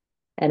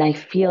 And I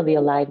feel the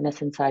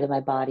aliveness inside of my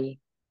body.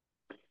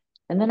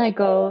 And then I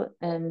go,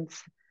 and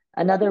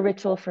another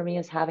ritual for me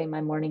is having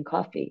my morning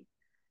coffee.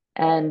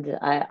 And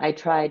I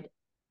tried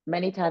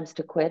many times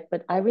to quit,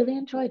 but I really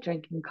enjoy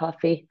drinking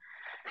coffee.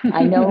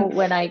 I know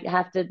when I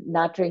have to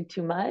not drink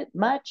too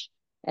much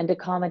and to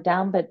calm it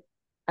down, but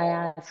I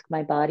ask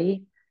my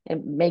body,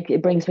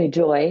 it brings me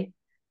joy.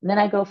 And then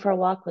I go for a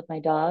walk with my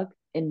dog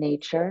in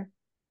nature,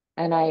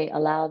 and I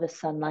allow the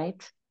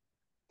sunlight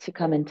to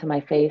come into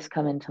my face,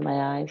 come into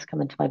my eyes, come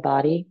into my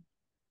body.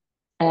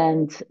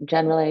 And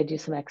generally I do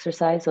some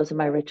exercise. Those are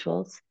my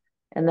rituals.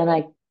 And then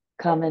I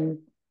come and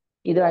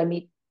either I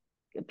meet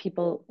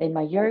people in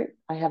my yurt.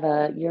 I have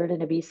a yurt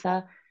in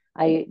Ibiza.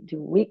 I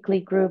do weekly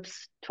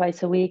groups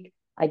twice a week.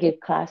 I give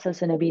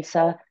classes in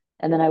Ibiza,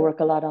 and then I work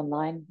a lot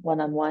online,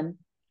 one on one.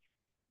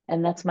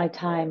 And that's my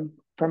time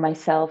for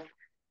myself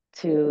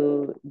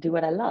to do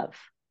what I love.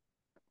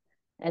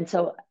 And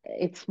so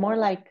it's more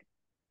like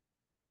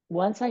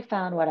once I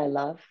found what I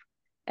love,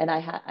 and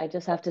I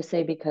just have to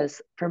say,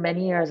 because for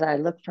many years I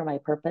looked for my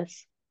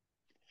purpose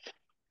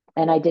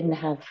and I didn't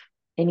have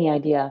any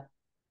idea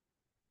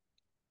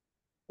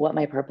what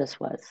my purpose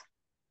was.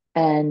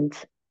 And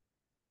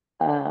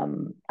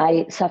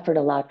I suffered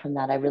a lot from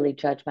that. I really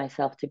judged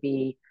myself to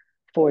be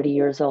 40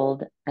 years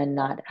old and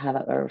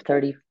or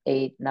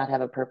 38, not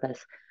have a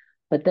purpose.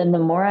 But then the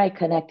more I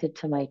connected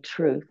to my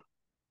truth,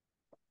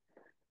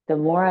 the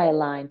more I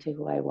aligned to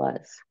who I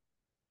was,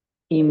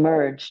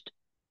 emerged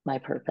my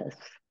purpose,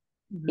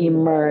 Mhm.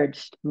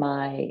 emerged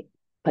my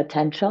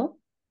potential,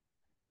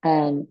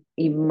 and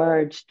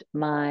emerged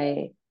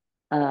my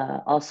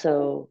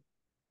also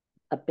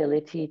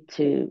ability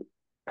to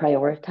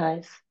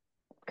prioritize.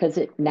 Because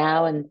it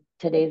now in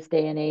today's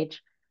day and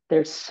age,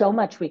 there's so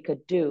much we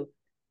could do,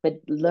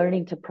 but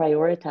learning to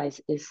prioritize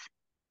is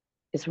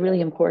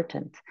really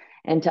important.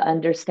 And to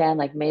understand,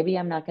 like, maybe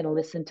I'm not going to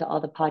listen to all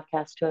the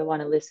podcasts who I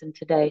want to listen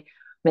today.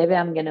 Maybe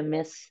I'm going to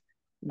miss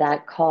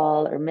that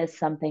call or miss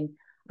something.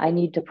 I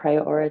need to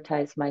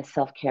prioritize my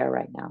self-care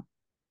right now.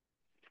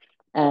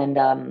 And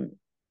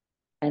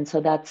and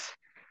so that's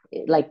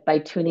like by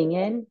tuning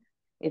in,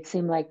 it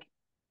seemed like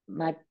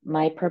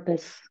my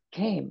purpose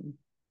came.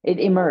 It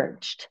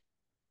emerged.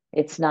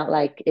 It's not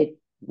like it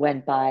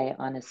went by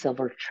on a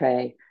silver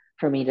tray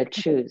for me to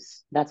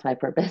choose. That's my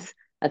purpose.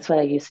 That's what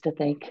I used to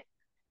think.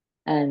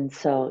 And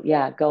so,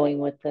 yeah, going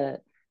with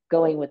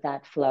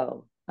that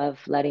flow of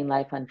letting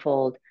life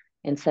unfold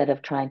instead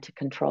of trying to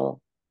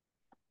control.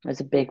 It was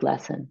a big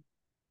lesson.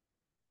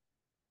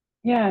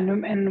 Yeah,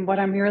 and what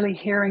I'm really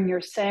hearing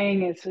you're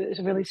saying is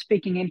really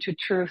speaking into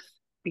truth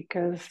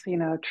because,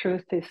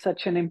 truth is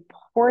such an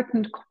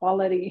important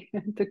quality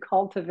to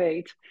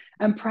cultivate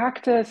and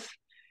practice.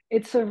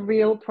 It's a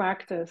real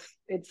practice.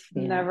 It's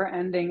Yeah. never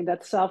ending.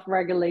 That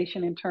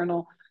self-regulation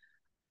internal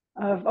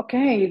of,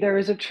 okay, there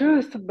is a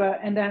truth,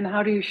 and then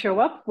how do you show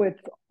up with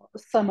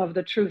some of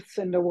the truths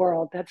in the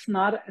world? It's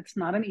not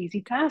an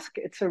easy task.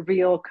 It's a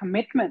real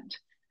commitment.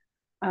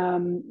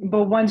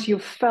 But once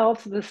you've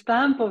felt the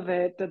stamp of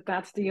it,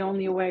 that's the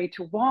only way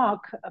to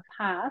walk a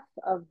path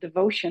of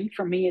devotion.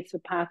 For me, it's a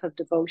path of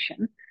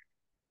devotion.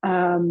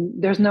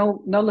 There's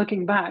no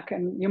looking back,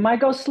 and you might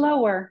go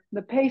slower.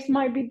 The pace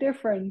might be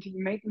different.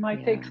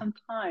 Might take Yeah. some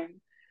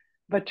time,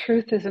 but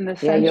truth is an Yeah,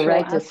 you're essential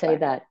right to say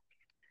aspect. that.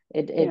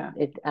 Yeah,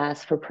 It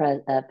asks for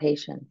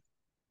patience,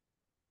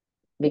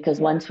 because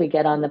yeah, once we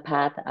get on the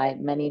path, I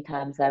many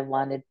times I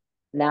wanted,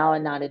 now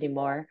and not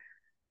anymore,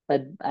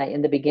 but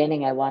in the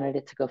beginning I wanted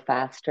it to go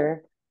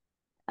faster,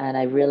 and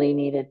I really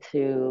needed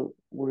to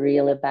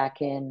reel it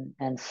back in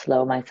and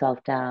slow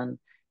myself down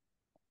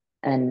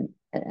and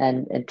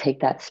take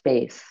that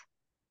space.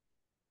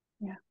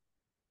 yeah,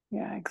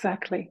 yeah,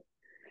 exactly.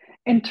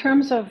 In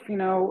terms of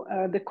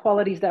the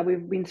qualities that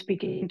we've been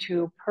speaking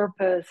to,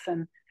 purpose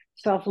and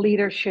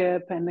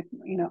self-leadership, and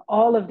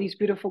all of these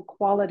beautiful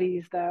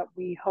qualities that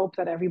we hope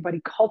that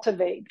everybody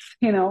cultivates,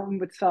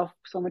 with so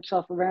much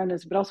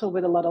self-awareness, but also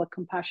with a lot of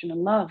compassion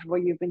and love,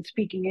 what you've been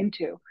speaking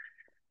into.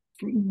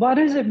 What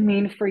does it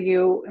mean for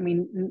you? I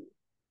mean,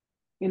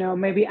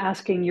 maybe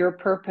asking your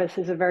purpose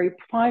is a very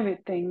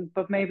private thing,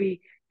 but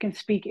maybe can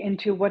speak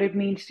into what it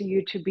means to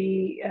you to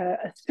be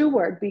a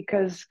steward,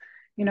 because,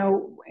 in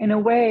a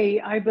way,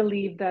 I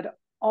believe that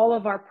all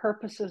of our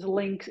purposes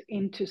link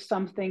into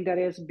something that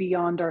is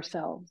beyond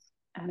ourselves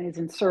and is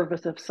in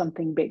service of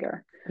something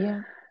bigger,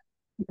 Yeah.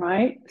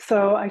 right?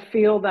 So I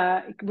feel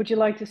that, would you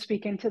like to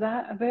speak into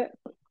that a bit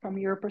from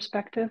your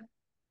perspective?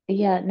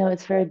 Yeah, no,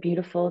 it's very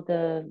beautiful.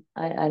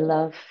 I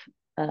love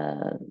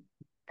uh,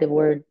 the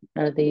word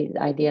or the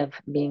idea of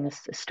being a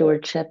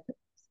steward.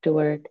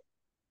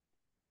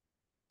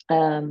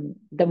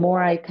 The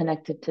more I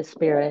connected to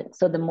spirit,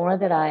 so the more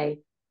that I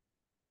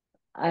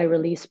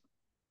released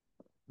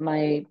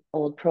my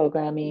old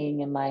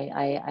programming and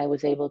I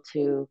was able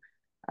to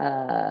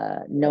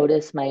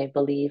notice my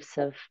beliefs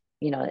of,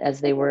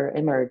 as they were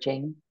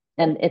emerging.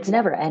 And it's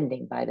never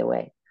ending, by the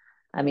way.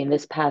 I mean,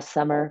 this past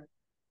summer,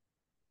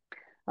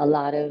 a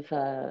lot of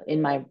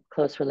in my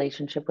close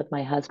relationship with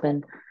my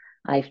husband,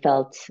 I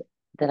felt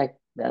that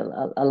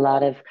a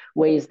lot of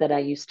ways that I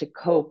used to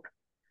cope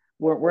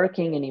weren't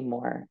working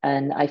anymore.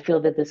 And I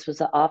feel that this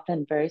was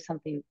often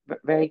something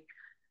very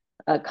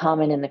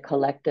common in the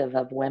collective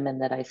of women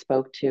that I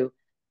spoke to,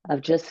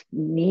 of just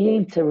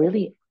needing to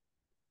really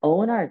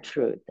own our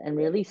truth and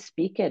really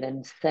speak it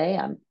and say,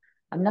 I'm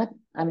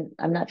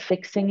not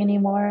fixing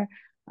anymore.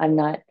 I'm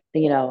not,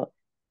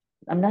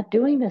 I'm not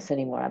doing this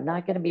anymore. I'm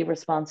not going to be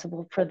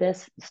responsible for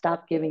this.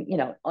 Stop giving,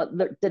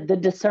 the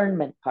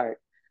discernment part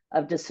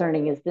of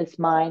discerning, is this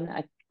mine?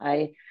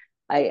 I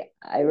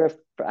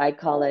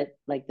call it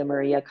like the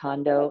Maria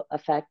Kondo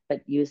effect,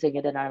 but using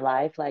it in our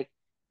life. Like,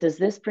 does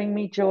this bring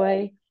me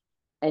joy?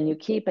 And you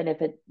keep, and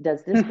if it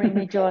does this bring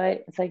me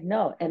joy? It's like,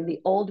 no. And the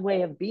old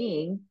way of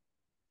being,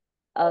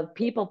 of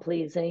people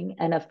pleasing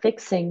and of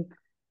fixing,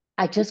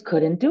 I just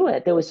couldn't do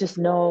it. There was just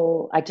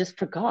no, I just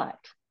forgot.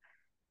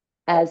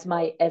 As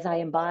I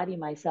embody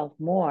myself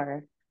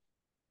more,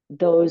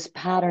 those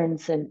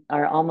patterns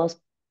are almost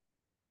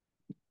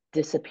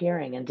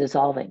disappearing and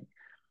dissolving.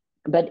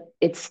 But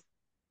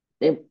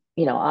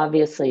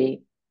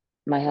obviously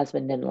my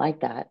husband didn't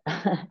like that.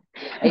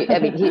 I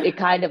mean, he it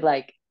kind of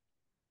like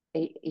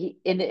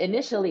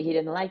initially he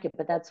didn't like it,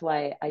 but that's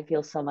why I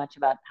feel so much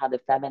about how the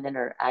feminine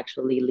are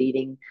actually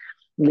leading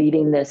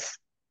this,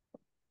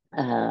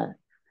 uh,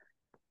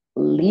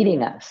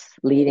 leading us,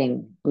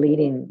 leading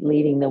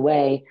the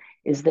way,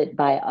 is that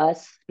by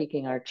us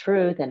speaking our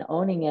truth and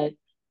owning it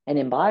and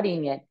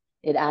embodying it,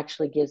 it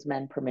actually gives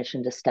men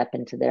permission to step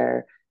into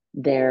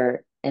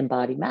their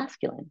embodied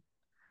masculine,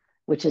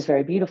 which is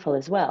very beautiful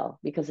as well,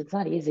 because it's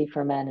not easy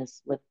for men,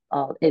 as with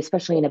all,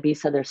 especially in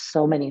Ibiza, there's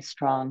so many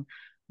strong,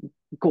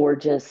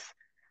 gorgeous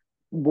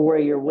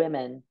warrior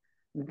women.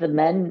 The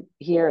men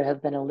here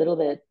have been a little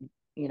bit,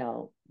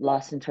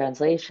 lost in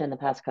translation the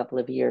past couple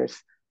of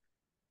years.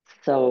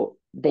 So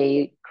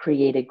they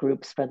created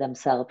groups for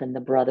themselves in the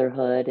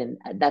brotherhood, and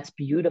that's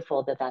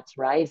beautiful that that's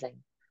rising.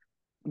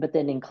 But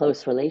then in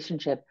close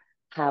relationship,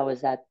 how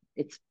is that?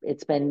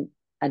 It's been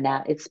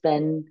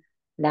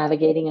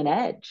navigating an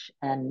edge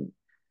and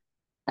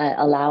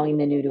allowing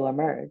the new to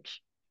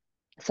emerge.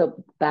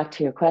 So back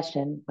to your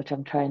question, which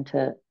I'm trying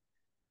to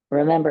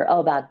remember. Oh,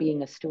 about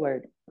being a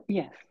steward.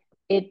 Yes.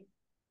 It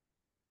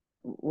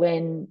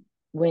when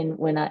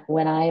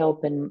I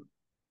open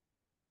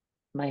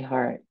my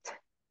heart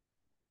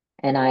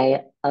and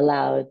I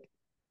allowed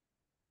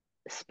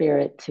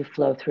spirit to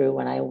flow through,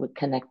 when I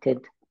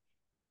connected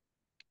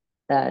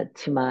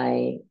to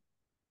my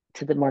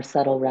to the more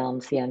subtle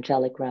realms, the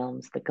angelic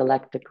realms, the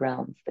galactic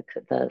realms,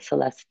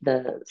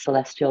 the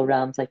celestial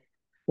realms. Like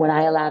when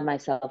I allowed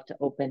myself to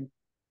open,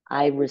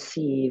 I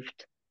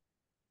received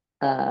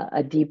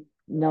a deep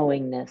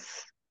knowingness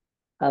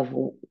of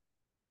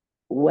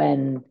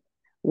when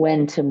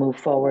when to move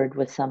forward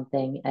with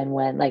something, and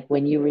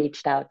when you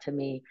reached out to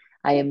me,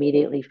 I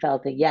immediately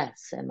felt a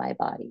yes in my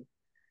body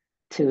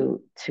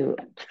to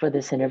for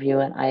this interview.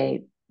 And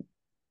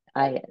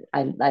I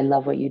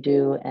love what you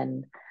do,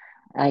 and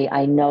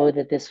I know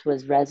that this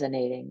was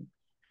resonating.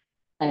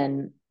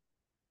 And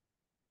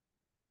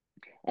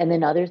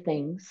then other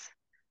things,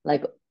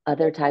 like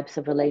other types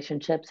of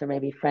relationships or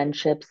maybe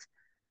friendships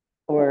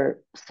or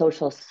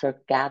social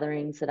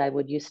gatherings that I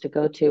would used to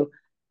go to,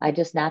 I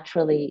just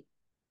naturally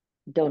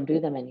don't do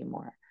them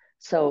anymore.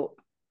 So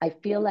I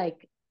feel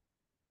like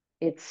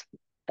it's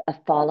a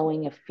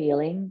following a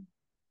feeling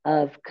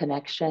of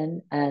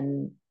connection,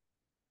 and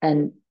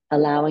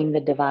allowing the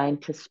divine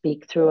to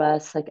speak through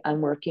us. Like I'm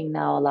working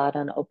now a lot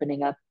on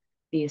opening up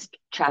these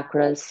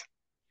chakras.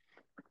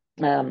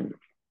 Um,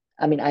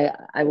 I mean,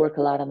 I work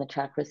a lot on the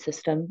chakra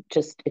system,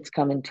 just it's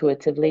come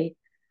intuitively,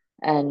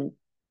 and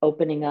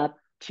opening up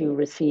to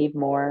receive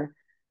more.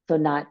 So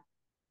not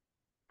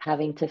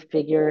having to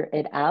figure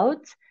it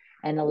out,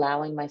 and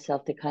allowing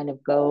myself to kind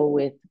of go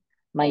with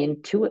my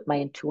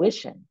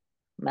intuition,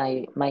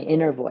 my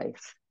inner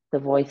voice, the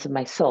voice of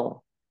my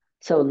soul.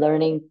 So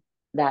learning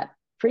that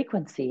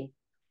frequency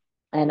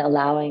and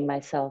allowing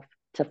myself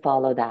to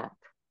follow that.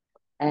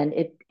 And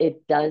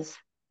it does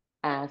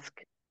ask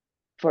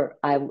for,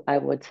 I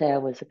would say I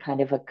was a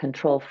kind of a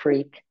control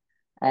freak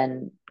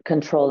and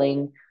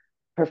controlling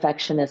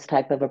perfectionist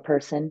type of a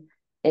person.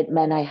 It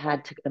meant I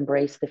had to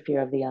embrace the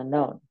fear of the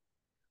unknown,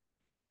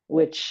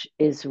 which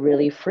is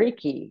really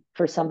freaky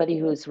for somebody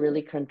who's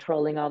really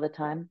controlling all the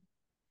time,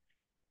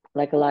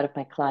 like a lot of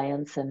my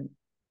clients and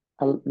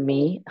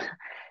me.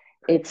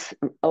 It's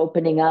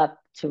opening up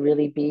to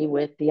really be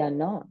with the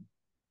unknown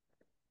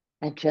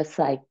and just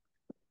like,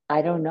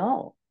 I don't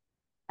know,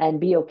 and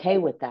be okay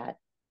with that.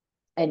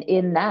 And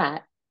in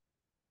that,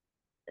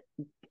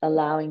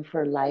 allowing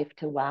for life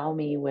to wow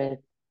me with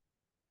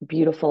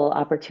beautiful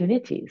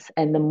opportunities.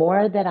 And the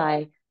more that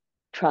I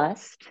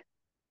trust,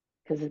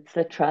 because it's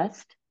the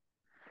trust,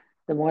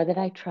 the more that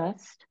I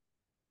trust,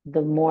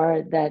 the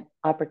more that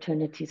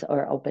opportunities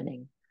are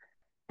opening.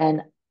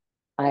 And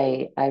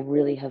I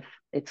really have,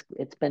 it's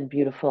been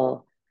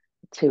beautiful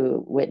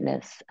to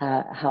witness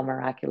how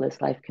miraculous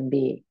life can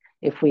be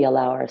if we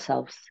allow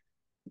ourselves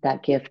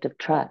that gift of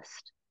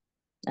trust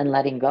and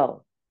letting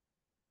go.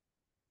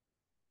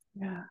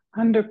 Yeah,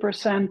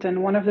 100%.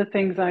 And one of the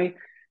things I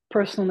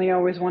personally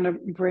always want to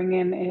bring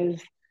in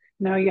is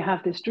now you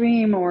have this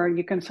dream, or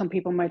you can, some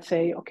people might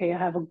say, okay, I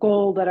have a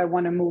goal that I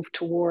want to move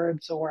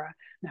towards, or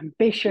an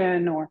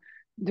ambition, or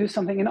do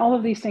something. And all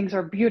of these things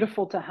are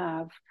beautiful to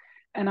have.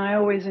 And I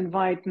always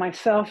invite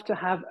myself to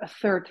have a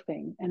third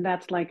thing, and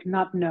that's like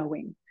not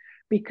knowing.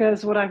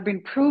 Because what I've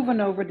been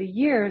proven over the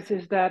years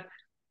is that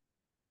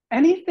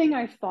anything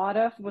I thought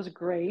of was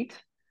great,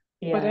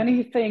 but Yeah,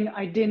 anything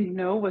I didn't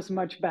know was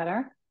much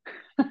better.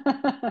 So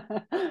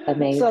that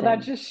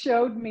amazing. just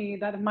showed me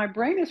that my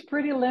brain is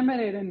pretty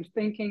limited in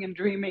thinking and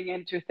dreaming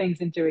into things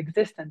into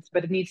existence,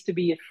 but it needs to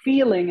be a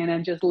feeling and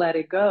then just let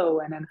it go.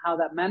 And then how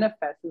that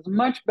manifests is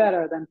much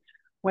better than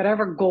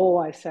whatever goal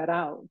I set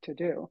out to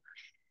do.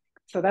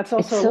 So that's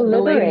It's so also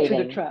relating to the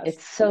liberating. trust.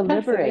 It's so Yes, it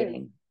is.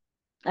 liberating.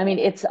 I mean,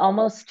 it's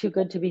almost too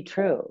good to be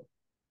true.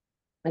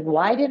 Like,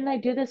 why didn't I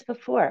do this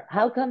before?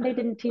 How come they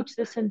didn't teach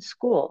this in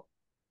school?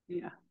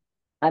 Yeah.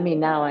 I mean,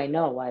 now I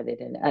know why they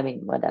didn't. I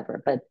mean,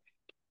 whatever, but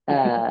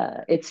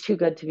it's too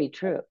good to be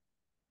true.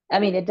 I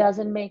mean, it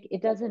doesn't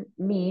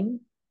mean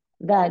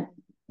that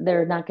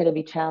there are not going to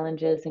be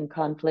challenges and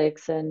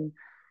conflicts and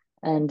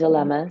Of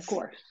dilemmas.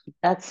 course.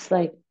 That's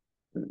like,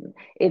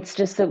 it's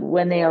just that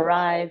when they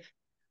arrive,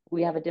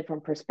 we have a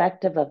different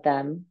perspective of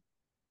them,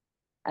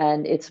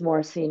 and it's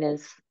more seen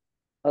as,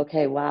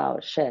 okay, wow,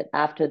 shit.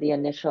 After the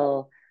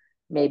initial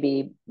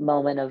maybe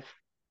moment of,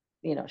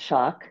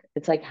 shock,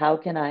 it's like, how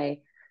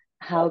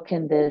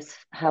can this,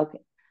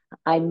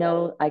 I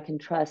know I can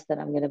trust that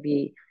I'm going to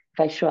be, if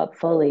I show up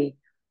fully,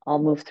 I'll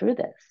move through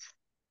this.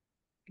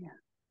 Yeah.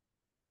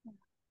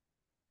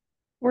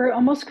 We're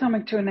almost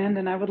coming to an end,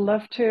 and I would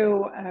love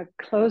to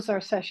close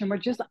our session. We're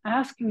just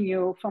asking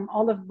you, from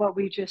all of what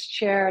we just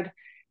shared,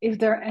 is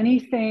there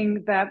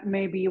anything that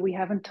maybe we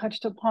haven't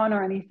touched upon,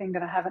 or anything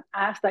that I haven't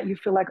asked that you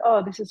feel like,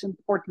 oh, this is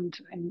important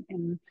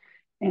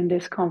in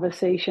this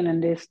conversation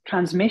and this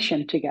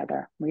transmission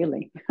together,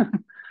 really?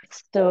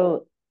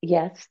 So,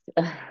 yes,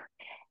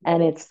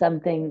 and it's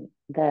something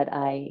that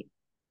I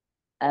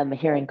am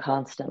hearing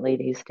constantly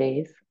these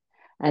days,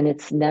 and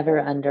it's never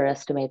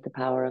underestimate the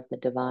power of the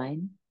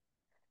divine.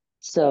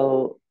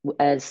 So,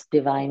 as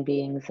divine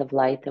beings of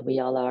light that we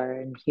all are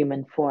in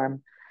human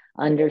form,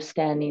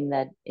 understanding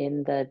that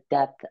in the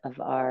depth of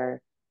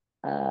our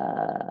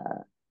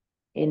uh,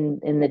 in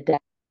the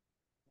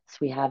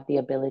depths, we have the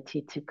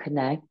ability to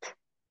connect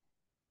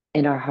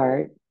in our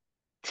heart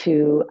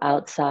to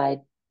outside.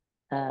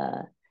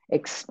 Uh,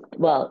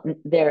 well,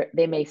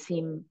 they may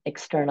seem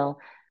external,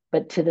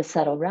 but to the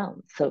subtle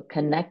realm. So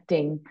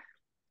connecting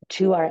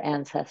to our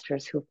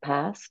ancestors who've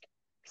passed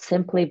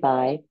simply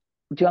by,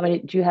 do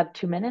you have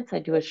 2 minutes? I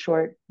do a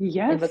short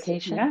Yes,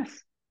 invocation.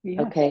 yes,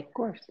 yes, Okay. of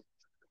course.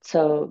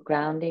 So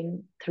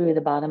grounding through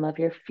the bottom of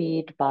your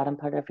feet, bottom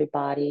part of your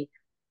body,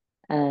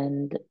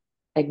 and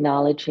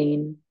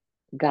acknowledging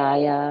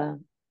Gaia,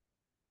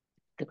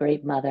 the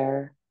great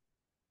mother,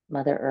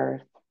 Mother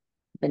Earth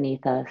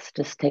beneath us.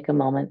 Just take a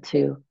moment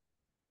to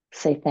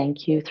say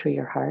thank you through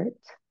your heart.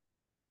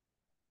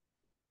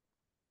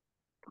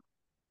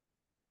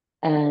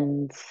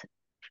 And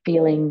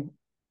feeling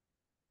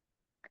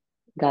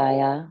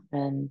Gaia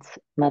and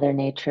Mother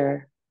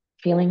Nature,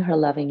 feeling her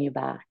loving you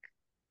back.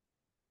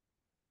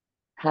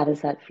 How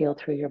does that feel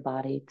through your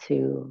body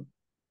to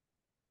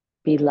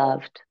be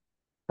loved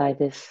by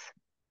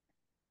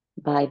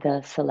by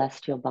the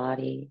celestial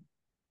body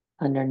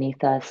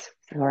underneath us,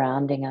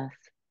 surrounding us,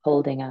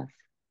 holding us?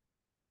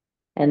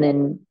 And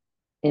then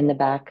in the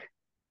back,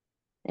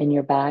 in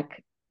your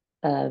back,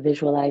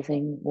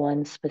 visualizing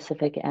one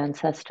specific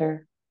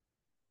ancestor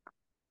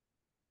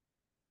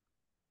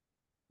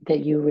that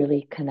you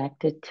really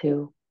connected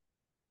to.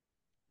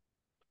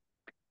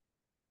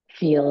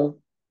 Feel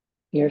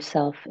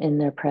yourself in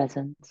their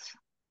presence.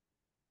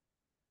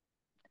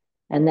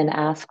 And then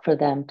ask for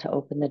them to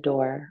open the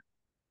door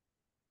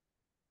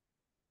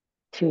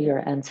to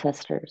your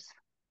ancestors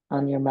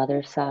on your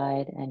mother's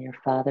side and your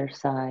father's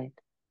side.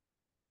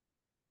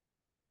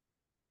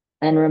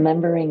 And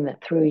remembering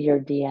that through your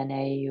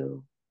DNA,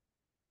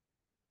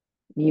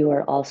 you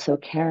are also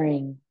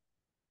carrying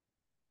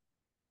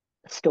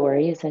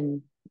stories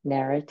and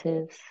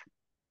narratives,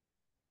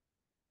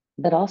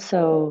 but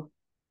also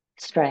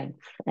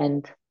strength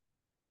and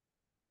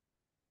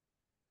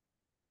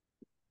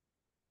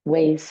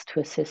ways to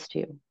assist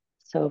you.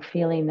 So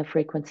feeling the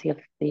frequency of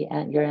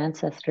your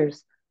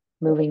ancestors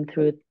moving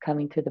through,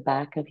 coming through the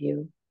back of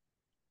you,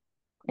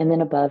 and then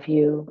above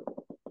you,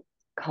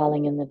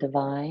 calling in the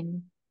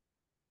divine,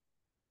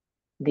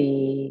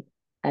 the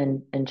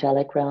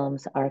angelic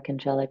realms,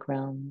 archangelic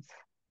realms,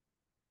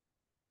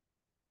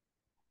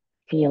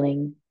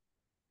 feeling,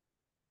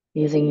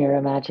 using your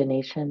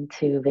imagination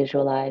to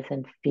visualize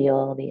and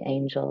feel the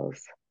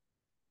angels,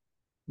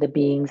 the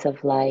beings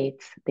of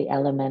light, the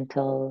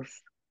elementals,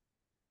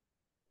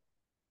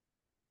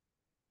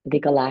 the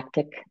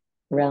galactic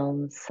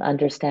realms,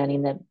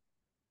 understanding that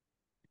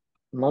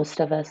most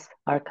of us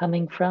are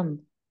coming from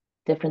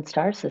different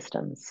star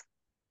systems.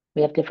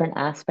 We have different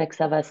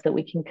aspects of us that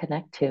we can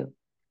connect to.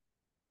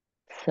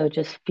 So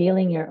just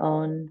feeling your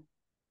own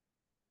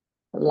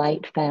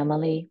light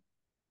family,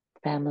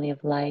 family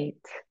of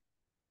light,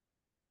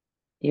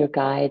 your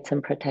guides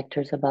and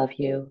protectors above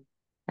you,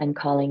 and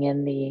calling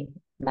in the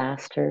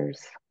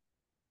masters,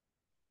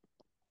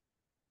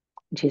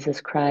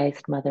 Jesus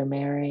Christ, Mother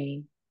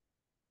Mary,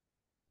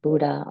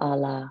 Buddha,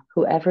 Allah,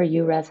 whoever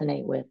you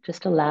resonate with,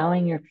 just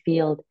allowing your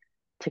field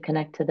to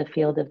connect to the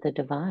field of the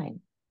divine.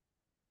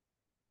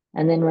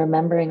 And then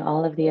remembering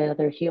all of the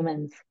other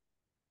humans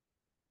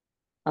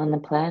on the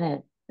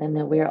planet and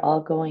that we're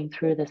all going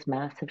through this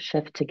massive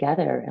shift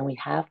together and we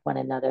have one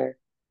another.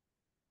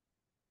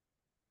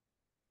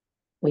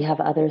 We have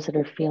others that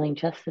are feeling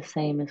just the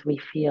same as we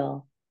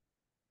feel,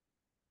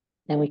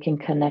 and we can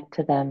connect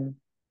to them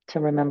to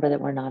remember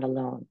that we're not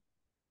alone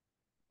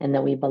and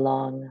that we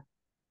belong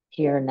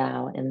here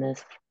now in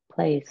this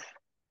place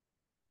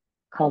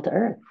called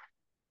Earth.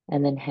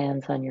 And then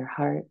hands on your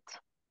heart,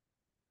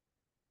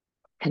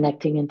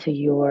 connecting into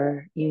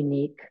your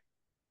unique,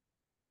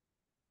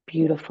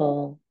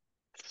 beautiful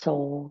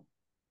soul,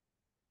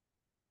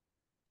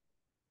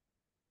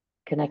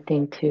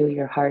 connecting to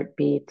your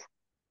heartbeat,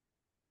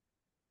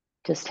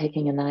 just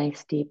taking a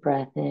nice deep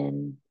breath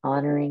in,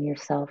 honoring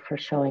yourself for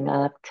showing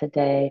up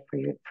today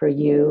for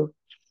you.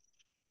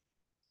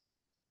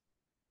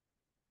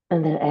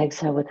 And then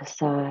exhale with a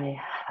sigh.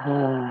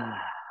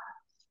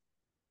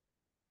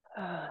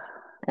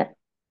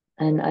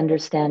 And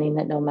understanding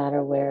that no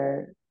matter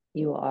where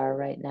you are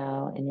right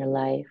now in your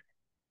life,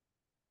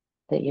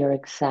 that you're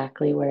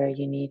exactly where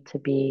you need to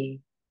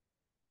be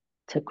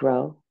to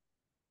grow.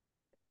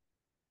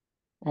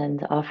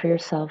 And offer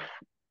yourself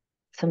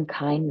some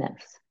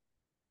kindness,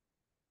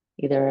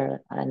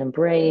 either an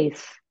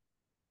embrace,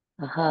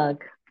 a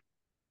hug,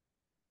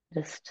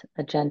 just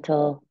a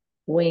gentle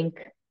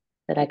wink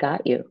that I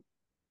got you.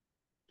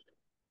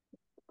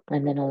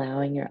 And then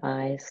allowing your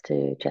eyes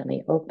to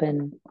gently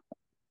open.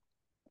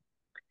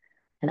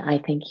 And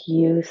I thank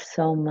you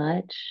so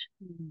much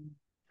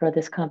for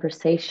this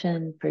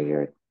conversation, for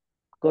your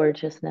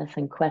gorgeousness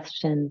and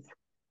questions,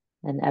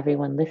 and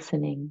everyone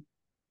listening,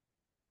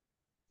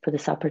 for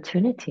this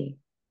opportunity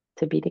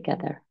to be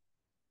together.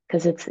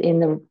 Because it's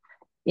in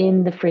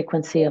the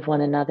frequency of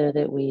one another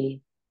that we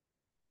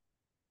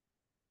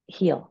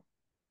heal.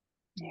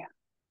 Yeah.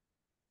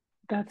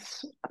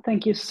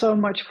 Thank you so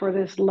much for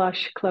this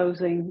lush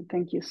closing.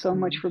 Thank you so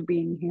much for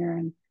being here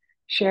and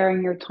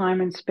sharing your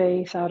time and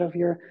space out of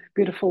your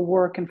beautiful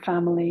work and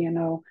family. You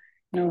know,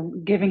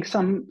 giving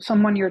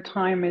someone your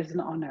time is an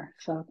honor.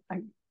 So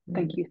I Mm,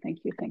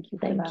 thank you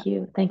for that. thank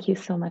you. Thank you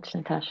so much,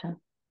 Natasha.